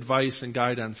give advice and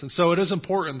guidance. And so it is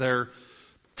important there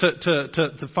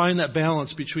to find that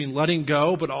balance between letting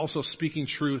go but also speaking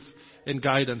truth and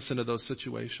guidance into those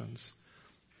situations.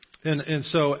 And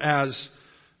so as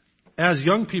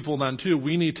young people then too,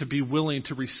 we need to be willing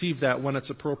to receive that when it's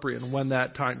appropriate and when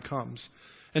that time comes.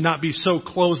 And not be so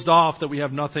closed off that we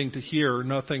have nothing to hear or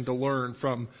nothing to learn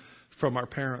from our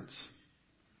parents.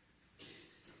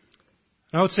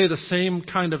 And I would say the same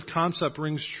kind of concept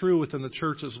rings true within the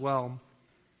church as well.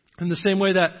 In the same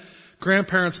way that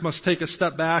grandparents must take a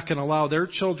step back and allow their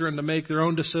children to make their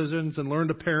own decisions and learn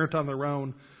to parent on their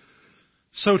own,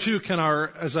 so too can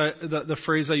the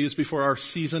phrase I used before, our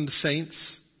seasoned saints,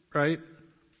 right?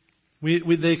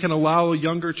 They can allow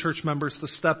younger church members to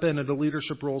step into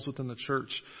leadership roles within the church.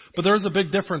 But there's a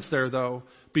big difference there, though,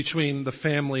 between the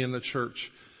family and the church.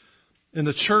 In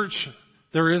the church,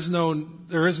 there is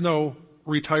no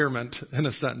retirement, in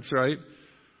a sense, right?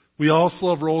 We all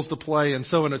still have roles to play. And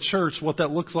so in a church, what that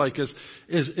looks like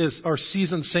is our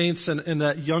seasoned saints and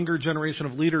that younger generation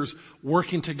of leaders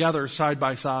working together side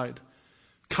by side,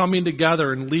 coming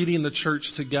together and leading the church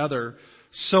together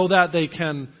so that they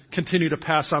can continue to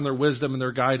pass on their wisdom and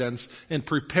their guidance and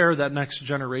prepare that next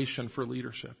generation for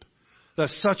leadership.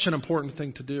 That's such an important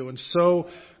thing to do and so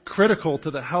critical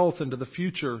to the health and to the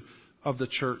future of the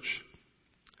church.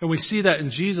 And we see that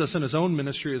in Jesus in his own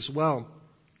ministry as well.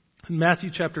 In Matthew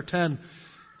chapter 10,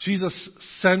 Jesus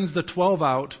sends the 12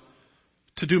 out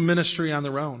to do ministry on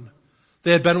their own.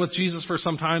 They had been with Jesus for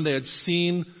some time. They had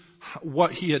seen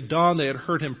what he had done. They had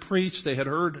heard him preach. They had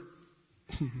heard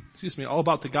all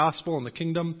about the gospel and the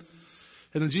kingdom.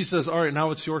 And then Jesus says, all right,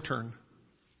 now it's your turn.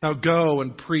 Now go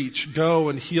and preach. Go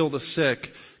and heal the sick.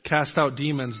 Cast out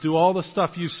demons. Do all the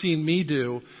stuff you've seen me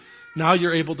do. Now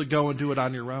you're able to go and do it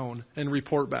on your own and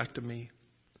report back to me.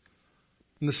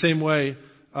 In the same way,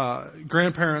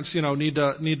 grandparents, need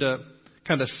to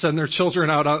kind of send their children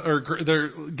out or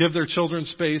give their children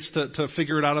space to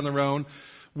figure it out on their own.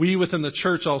 We within the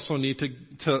church also need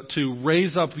to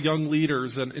raise up young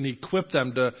leaders and equip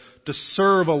them to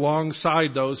serve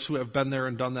alongside those who have been there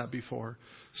and done that before,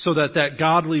 so that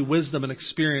godly wisdom and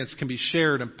experience can be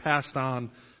shared and passed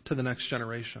on to the next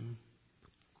generation.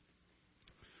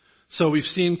 So we've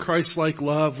seen Christ-like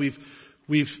love.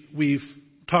 We've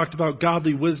talked about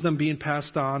godly wisdom being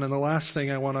passed on, and the last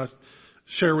thing I want to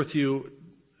share with you,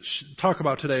 talk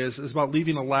about today is about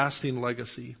leaving a lasting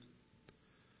legacy.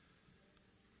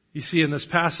 You see in this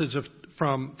passage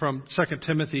from 2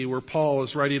 Timothy, where Paul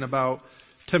is writing about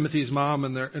Timothy's mom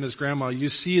and his grandma, you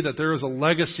see that there is a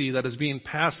legacy that is being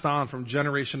passed on from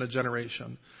generation to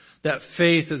generation. That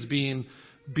faith is being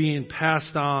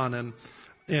passed on,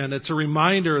 and it's a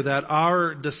reminder that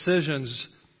our decisions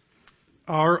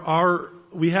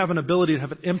we have an ability to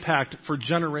have an impact for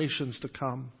generations to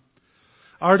come.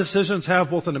 Our decisions have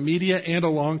both an immediate and a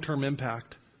long-term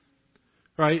impact,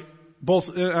 right?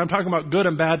 I'm talking about good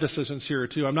and bad decisions here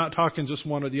too. I'm not talking just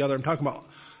one or the other. I'm talking about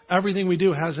everything we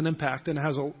do has an impact, and it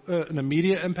has an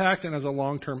immediate impact and has a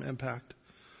long-term impact.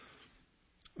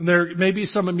 And there may be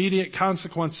some immediate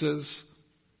consequences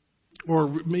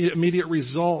or immediate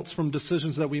results from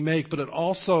decisions that we make, but it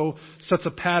also sets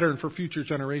a pattern for future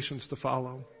generations to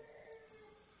follow.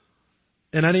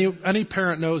 And any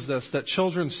parent knows this, that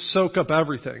children soak up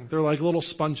everything. They're like little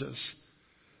sponges.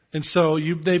 And so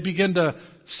they begin to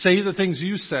say the things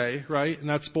you say, right? And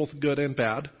that's both good and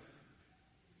bad.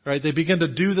 Right? They begin to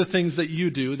do the things that you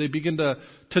do. They begin to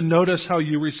notice how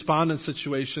you respond in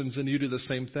situations, and you do the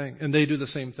same thing. And they do the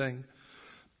same thing.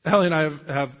 Ellie and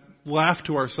I have laughed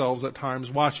to ourselves at times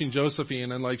watching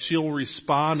Josephine, and she'll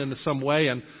respond in some way,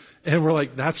 and we're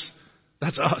like, that's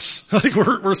us.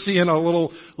 We're seeing a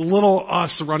little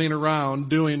us running around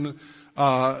doing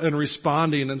and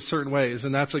responding in certain ways,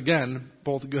 and that's again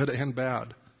both good and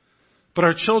bad. But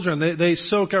our children, they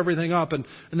soak everything up, and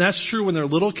that's true when they're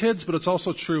little kids, but it's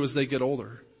also true as they get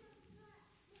older.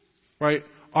 Right?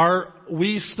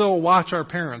 We still watch our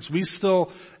parents. We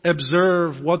still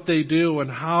observe what they do and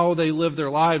how they live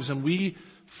their lives, and we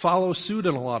follow suit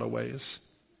in a lot of ways.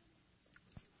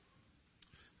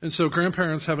 And so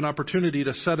grandparents have an opportunity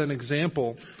to set an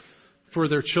example for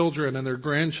their children and their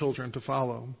grandchildren to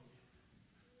follow.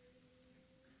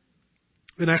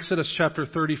 In Exodus chapter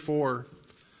 34,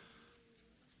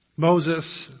 Moses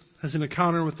has an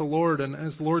encounter with the Lord, and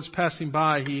as the Lord's passing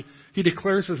by, he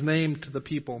declares his name to the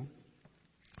people.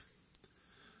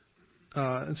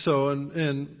 And so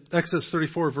in Exodus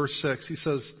 34, verse 6, he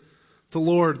says, the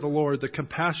Lord, the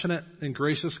compassionate and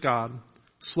gracious God,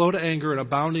 slow to anger and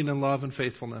abounding in love and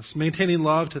faithfulness, maintaining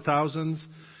love to thousands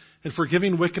and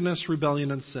forgiving wickedness,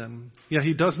 rebellion, and sin. Yet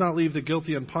he does not leave the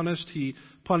guilty unpunished. He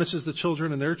punishes the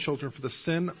children and their children for the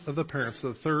sin of the parents to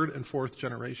the third and fourth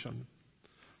generation.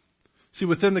 See,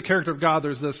 within the character of God,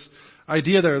 there's this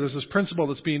idea there's this principle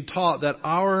that's being taught that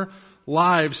our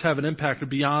lives have an impact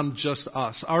beyond just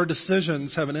us. Our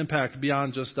decisions have an impact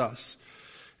beyond just us.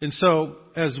 And so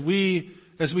as we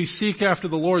seek after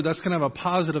the Lord, that's going to have a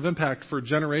positive impact for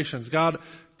generations. God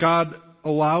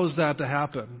allows that to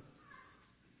happen.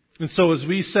 And so as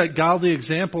we set godly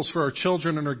examples for our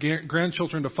children and our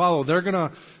grandchildren to follow, they're going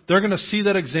to see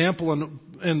that example,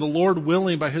 and the Lord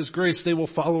willing, by His grace, they will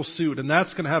follow suit. And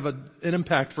that's going to have an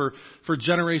impact for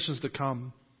generations to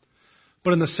come.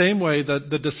 But in the same way,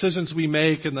 the decisions we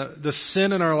make and the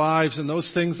sin in our lives and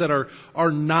those things that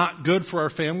are not good for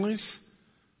our families,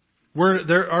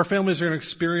 our families are going to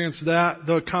experience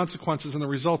the consequences and the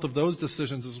result of those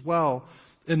decisions as well.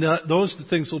 And those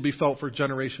things will be felt for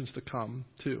generations to come,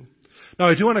 too. Now,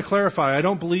 I do want to clarify, I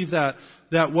don't believe that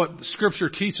what Scripture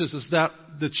teaches is that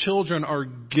the children are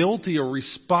guilty or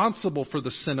responsible for the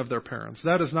sin of their parents.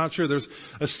 That is not true. There's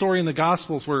a story in the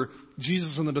Gospels where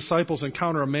Jesus and the disciples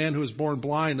encounter a man who was born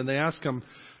blind, and they ask him,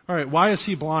 all right, why is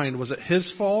he blind? Was it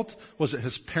his fault? Was it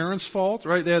his parents' fault?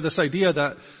 Right? They had this idea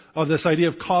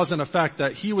of cause and effect,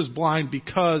 that he was blind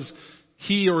because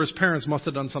he or his parents must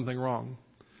have done something wrong.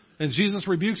 And Jesus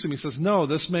rebukes him. He says, no,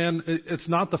 this man, it's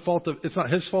not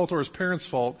his fault or his parents'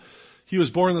 fault. He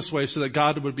was born this way so that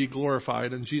God would be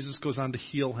glorified. And Jesus goes on to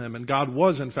heal him. And God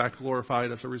was, in fact,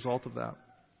 glorified as a result of that.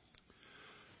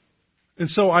 And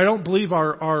so I don't believe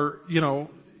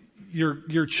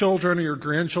your children or your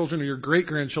grandchildren or your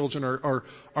great-grandchildren are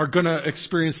going to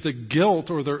experience the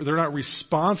guilt, or they're not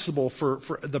responsible for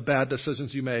the bad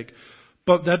decisions you make.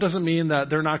 But that doesn't mean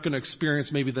that they're not going to experience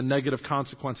maybe the negative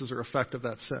consequences or effect of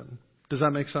that sin. Does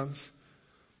that make sense?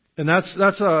 And that's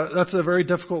a very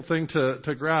difficult thing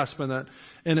to grasp, and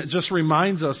it just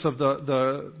reminds us of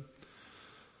the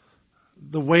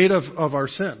weight of our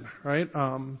sin, right?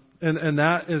 And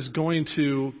that is going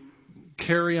to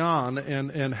carry on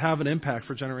and have an impact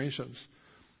for generations.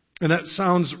 And that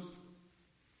sounds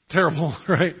terrible,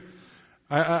 right?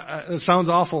 It sounds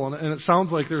awful, and it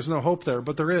sounds like there's no hope there,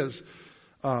 but there is.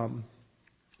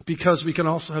 Because we can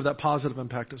also have that positive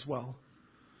impact as well.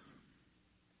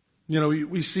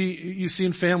 You see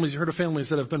in families, you heard of families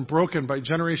that have been broken by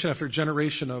generation after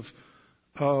generation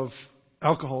of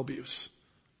alcohol abuse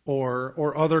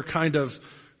or other kind of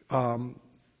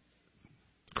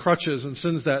crutches and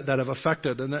sins that have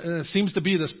affected. And it seems to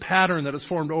be this pattern that is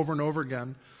formed over and over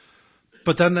again.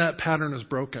 But then that pattern is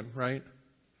broken, right?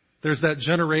 There's that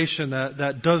generation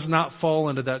that does not fall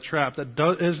into that trap, that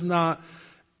does not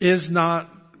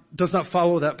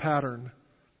follow that pattern.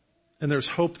 And there's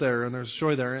hope there, and there's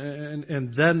joy there.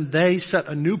 And then they set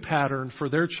a new pattern for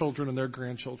their children and their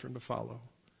grandchildren to follow.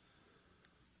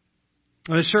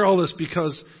 And I share all this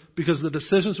because the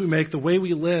decisions we make, the way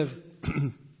we live,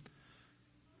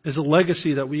 is a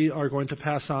legacy that we are going to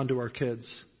pass on to our kids.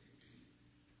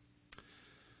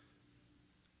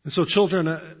 And so children,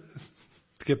 to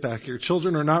get back here,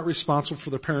 children are not responsible for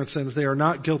their parents' sins. They are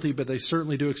not guilty, but they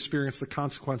certainly do experience the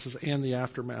consequences and the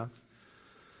aftermath.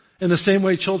 In the same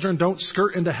way, children don't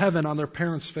skirt into heaven on their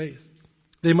parents' faith.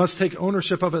 They must take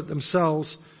ownership of it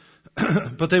themselves,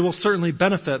 but they will certainly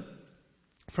benefit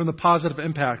from the positive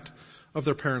impact of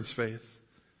their parents' faith.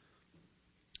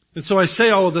 And so I say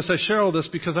all of this, I share all of this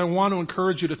because I want to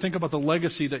encourage you to think about the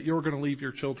legacy that you're going to leave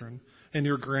your children and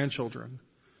your grandchildren.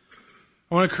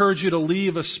 I want to encourage you to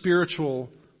leave a spiritual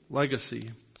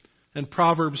legacy. In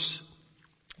Proverbs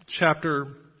chapter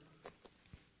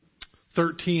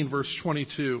 13, verse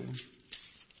 22, it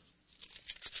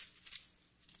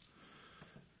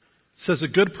says, a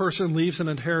good person leaves an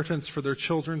inheritance for their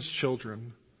children's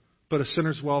children, but a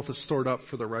sinner's wealth is stored up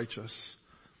for the righteous.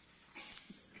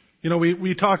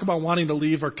 We talk about wanting to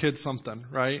leave our kids something,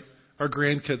 right? Our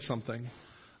grandkids something.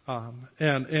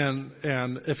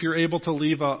 And if you're able to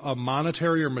leave a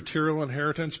monetary or material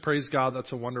inheritance, praise God,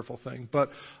 that's a wonderful thing. But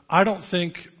I don't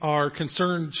think our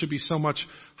concern should be so much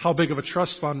how big of a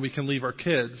trust fund we can leave our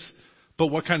kids, but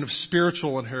what kind of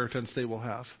spiritual inheritance they will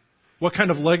have. What kind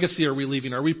of legacy are we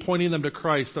leaving? Are we pointing them to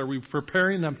Christ? Are we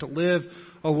preparing them to live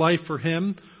a life for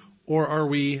Him? Or are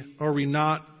we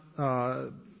not?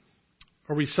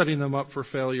 Are we setting them up for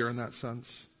failure in that sense?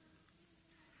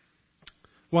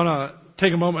 I want to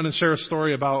take a moment and share a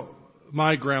story about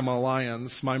my grandma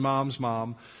Lyons, my mom's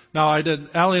mom. Now,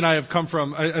 Allie and I have come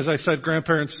from, as I said,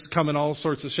 grandparents come in all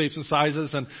sorts of shapes and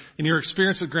sizes, and your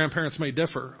experience with grandparents may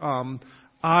differ.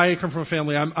 I come from a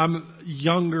family, I'm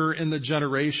younger in the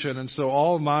generation, and so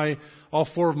all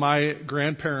four of my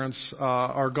grandparents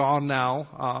are gone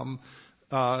now.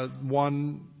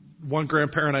 One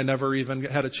grandparent I never even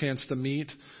had a chance to meet.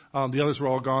 The others were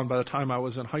all gone by the time I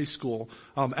was in high school.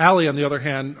 Allie, on the other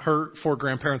hand, her 4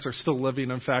 grandparents are still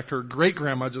living. In fact, her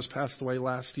great-grandma just passed away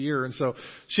last year, and so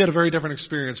she had a very different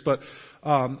experience.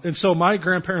 And so my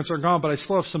grandparents are gone, but I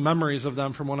still have some memories of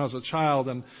them from when I was a child.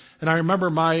 And I remember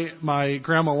my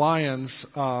grandma Lyons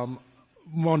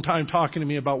one time talking to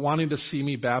me about wanting to see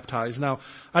me baptized. Now,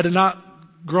 I did not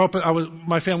grow up.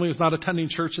 My family was not attending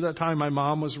church at that time. My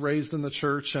mom was raised in the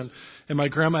church, and my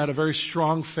grandma had a very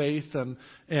strong faith. And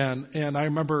I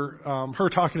remember her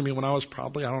talking to me when I was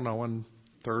probably, in 3rd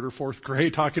or 4th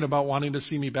grade, talking about wanting to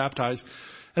see me baptized.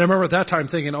 And I remember at that time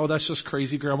thinking, oh, that's just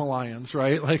crazy Grandma Lyons,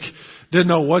 right? Like, didn't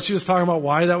know what she was talking about,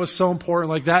 why that was so important.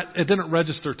 Like that, it didn't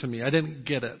register to me. I didn't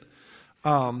get it.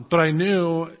 But I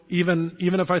knew, even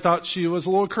if I thought she was a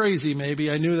little crazy, maybe,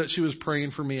 I knew that she was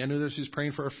praying for me. I knew that she was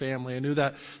praying for her family. I knew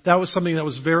that was something that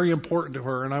was very important to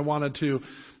her, and I wanted to,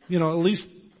 at least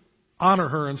honor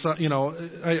her. And so,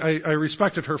 I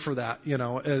respected her for that,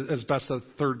 as best a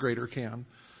 3rd grader can.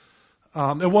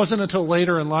 It wasn't until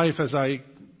later in life, as I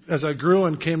grew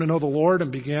and came to know the Lord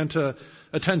and began to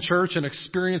attend church and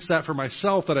experience that for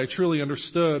myself, that I truly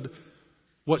understood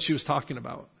what she was talking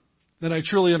about. Then I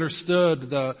truly understood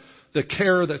the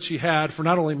care that she had for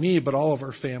not only me but all of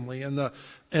her family, and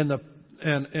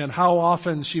how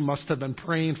often she must have been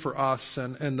praying for us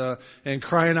and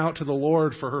crying out to the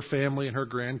Lord for her family and her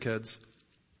grandkids.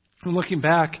 And looking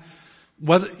back,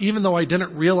 even though I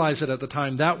didn't realize it at the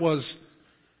time, that was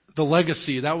the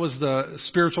legacy, that was the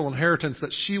spiritual inheritance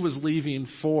that she was leaving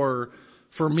for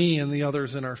me and the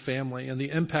others in our family, and the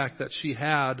impact that she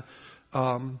had.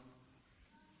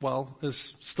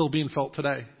 Is still being felt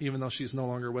today, even though she's no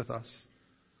longer with us.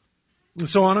 And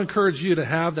so I want to encourage you to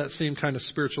have that same kind of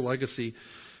spiritual legacy.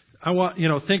 I want,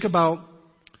 think about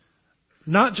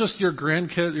not just your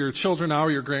grandkids, your children now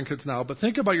or your grandkids now, but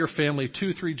think about your family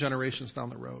 2-3 generations down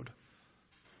the road.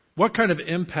 What kind of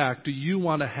impact do you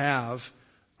want to have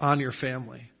on your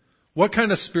family? What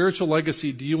kind of spiritual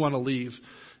legacy do you want to leave?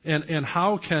 And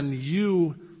how can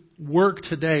you work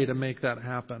today to make that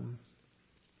happen?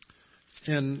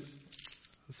 In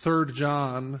 3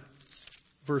 John,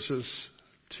 verses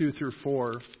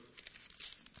 2-4,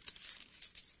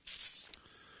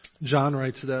 John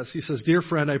writes this. He says, "Dear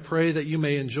friend, I pray that you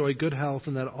may enjoy good health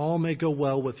and that all may go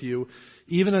well with you,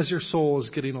 even as your soul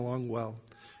is getting along well.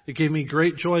 It gave me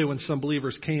great joy when some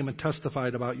believers came and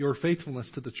testified about your faithfulness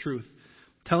to the truth,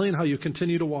 telling how you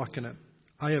continue to walk in it.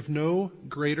 I have no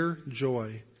greater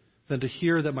joy than to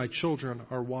hear that my children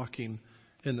are walking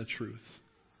in the truth."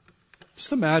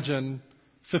 Just imagine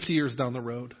 50 years down the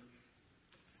road,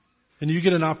 and you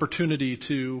get an opportunity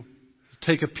to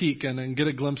take a peek and get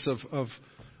a glimpse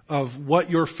of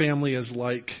what your family is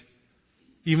like,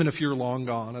 even if you're long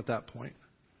gone at that point.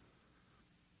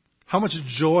 How much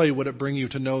joy would it bring you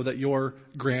to know that your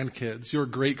grandkids, your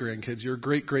great-grandkids, your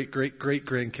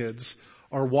great-great-great-great-grandkids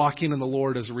are walking in the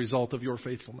Lord as a result of your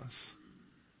faithfulness,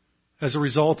 as a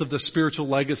result of the spiritual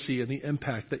legacy and the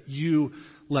impact that you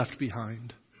left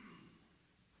behind?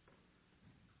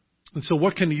 And so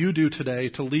what can you do today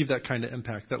to leave that kind of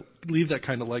impact, leave that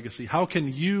kind of legacy? How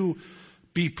can you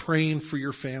be praying for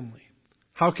your family?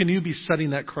 How can you be setting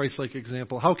that Christ-like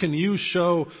example? How can you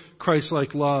show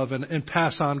Christ-like love and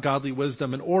pass on godly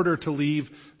wisdom in order to leave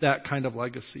that kind of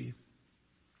legacy?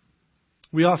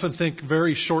 We often think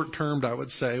very short-termed, I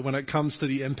would say, when it comes to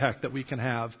the impact that we can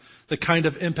have, the kind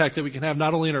of impact that we can have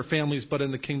not only in our families but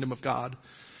in the kingdom of God.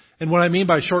 And what I mean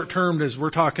by short-termed is we're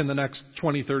talking the next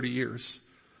 20, 30 years.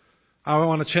 I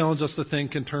want to challenge us to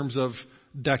think in terms of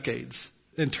decades,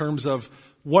 in terms of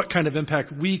what kind of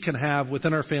impact we can have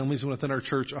within our families and within our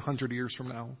church 100 years from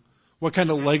now. What kind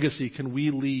of legacy can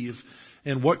we leave?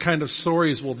 And what kind of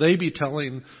stories will they be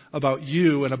telling about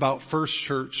you and about First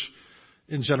Church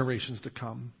in generations to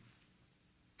come?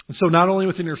 And so not only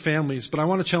within your families, but I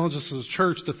want to challenge us as a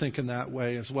church to think in that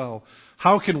way as well.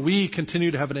 How can we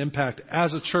continue to have an impact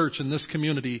as a church in this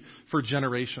community for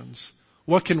generations?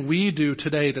 What can we do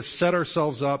today to set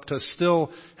ourselves up to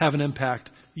still have an impact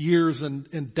years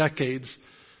and decades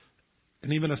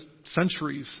and even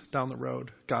centuries down the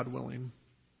road, God willing?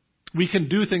 We can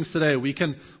do things today. We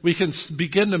can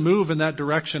begin to move in that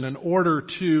direction in order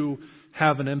to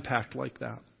have an impact like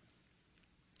that.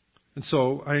 And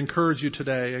so I encourage you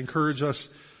today, I encourage us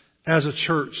as a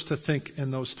church to think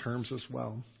in those terms as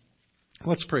well.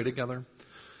 Let's pray together.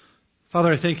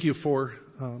 Father, I thank you for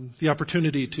the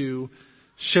opportunity to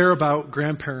share about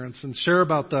grandparents and share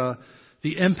about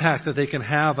the impact that they can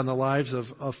have on the lives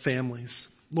of families.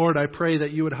 Lord, I pray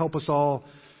that you would help us all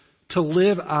to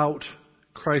live out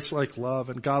Christ-like love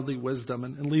and godly wisdom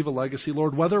and leave a legacy.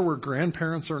 Lord, whether we're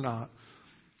grandparents or not,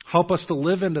 help us to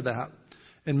live into that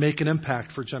and make an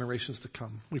impact for generations to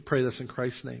come. We pray this in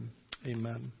Christ's name.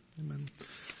 Amen. Amen.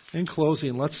 In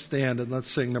closing, let's stand and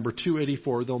let's sing number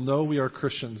 284, They'll Know We Are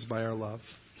Christians by Our Love.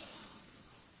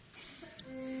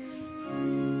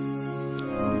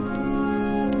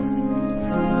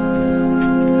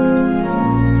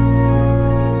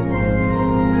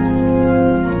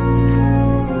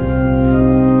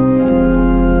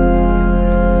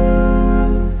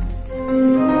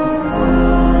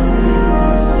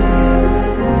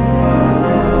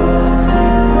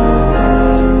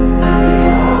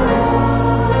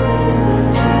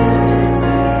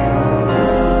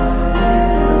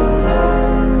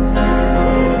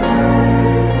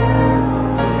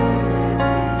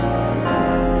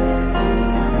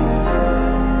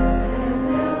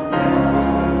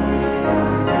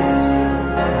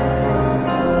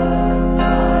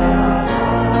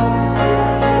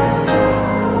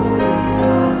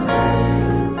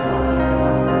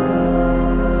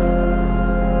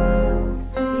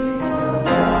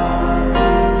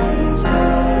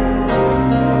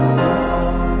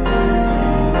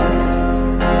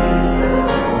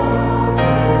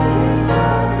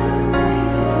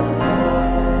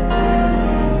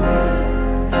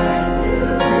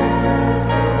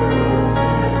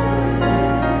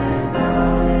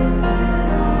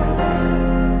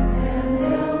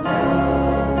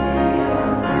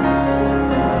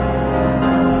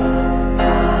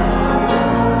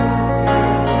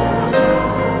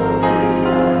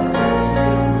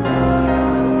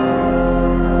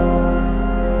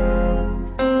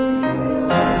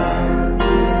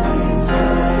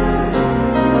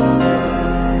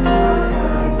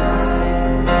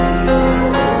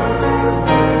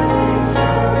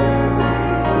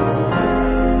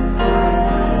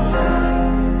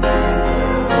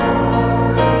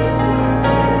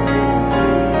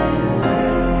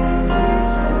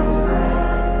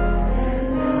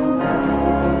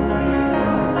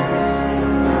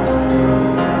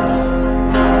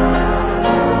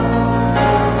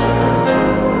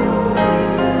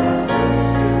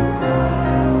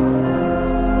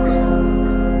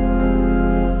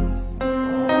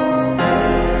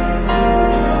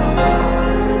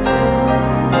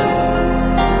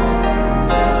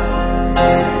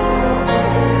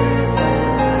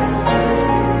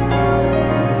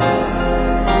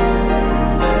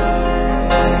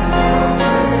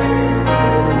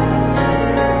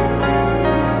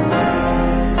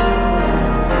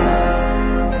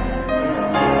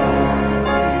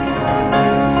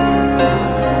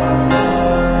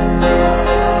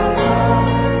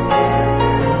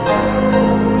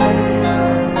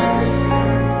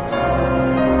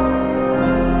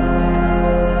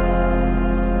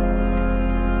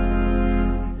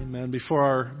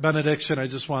 Benediction, I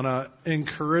just want to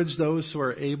encourage those who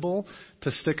are able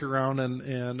to stick around,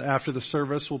 and after the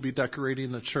service we'll be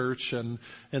decorating the church and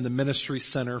the ministry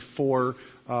center for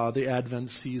the Advent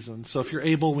season. So if you're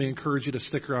able, we encourage you to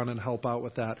stick around and help out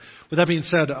with that. With that being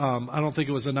said, I don't think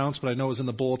it was announced, but I know it was in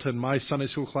the bulletin. My Sunday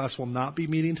school class will not be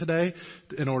meeting today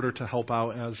in order to help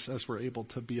out as we're able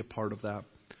to be a part of that.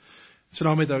 So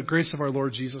now may the grace of our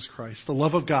Lord Jesus Christ, the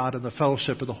love of God, and the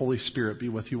fellowship of the Holy Spirit be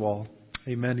with you all.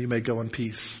 Amen. You may go in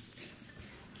peace.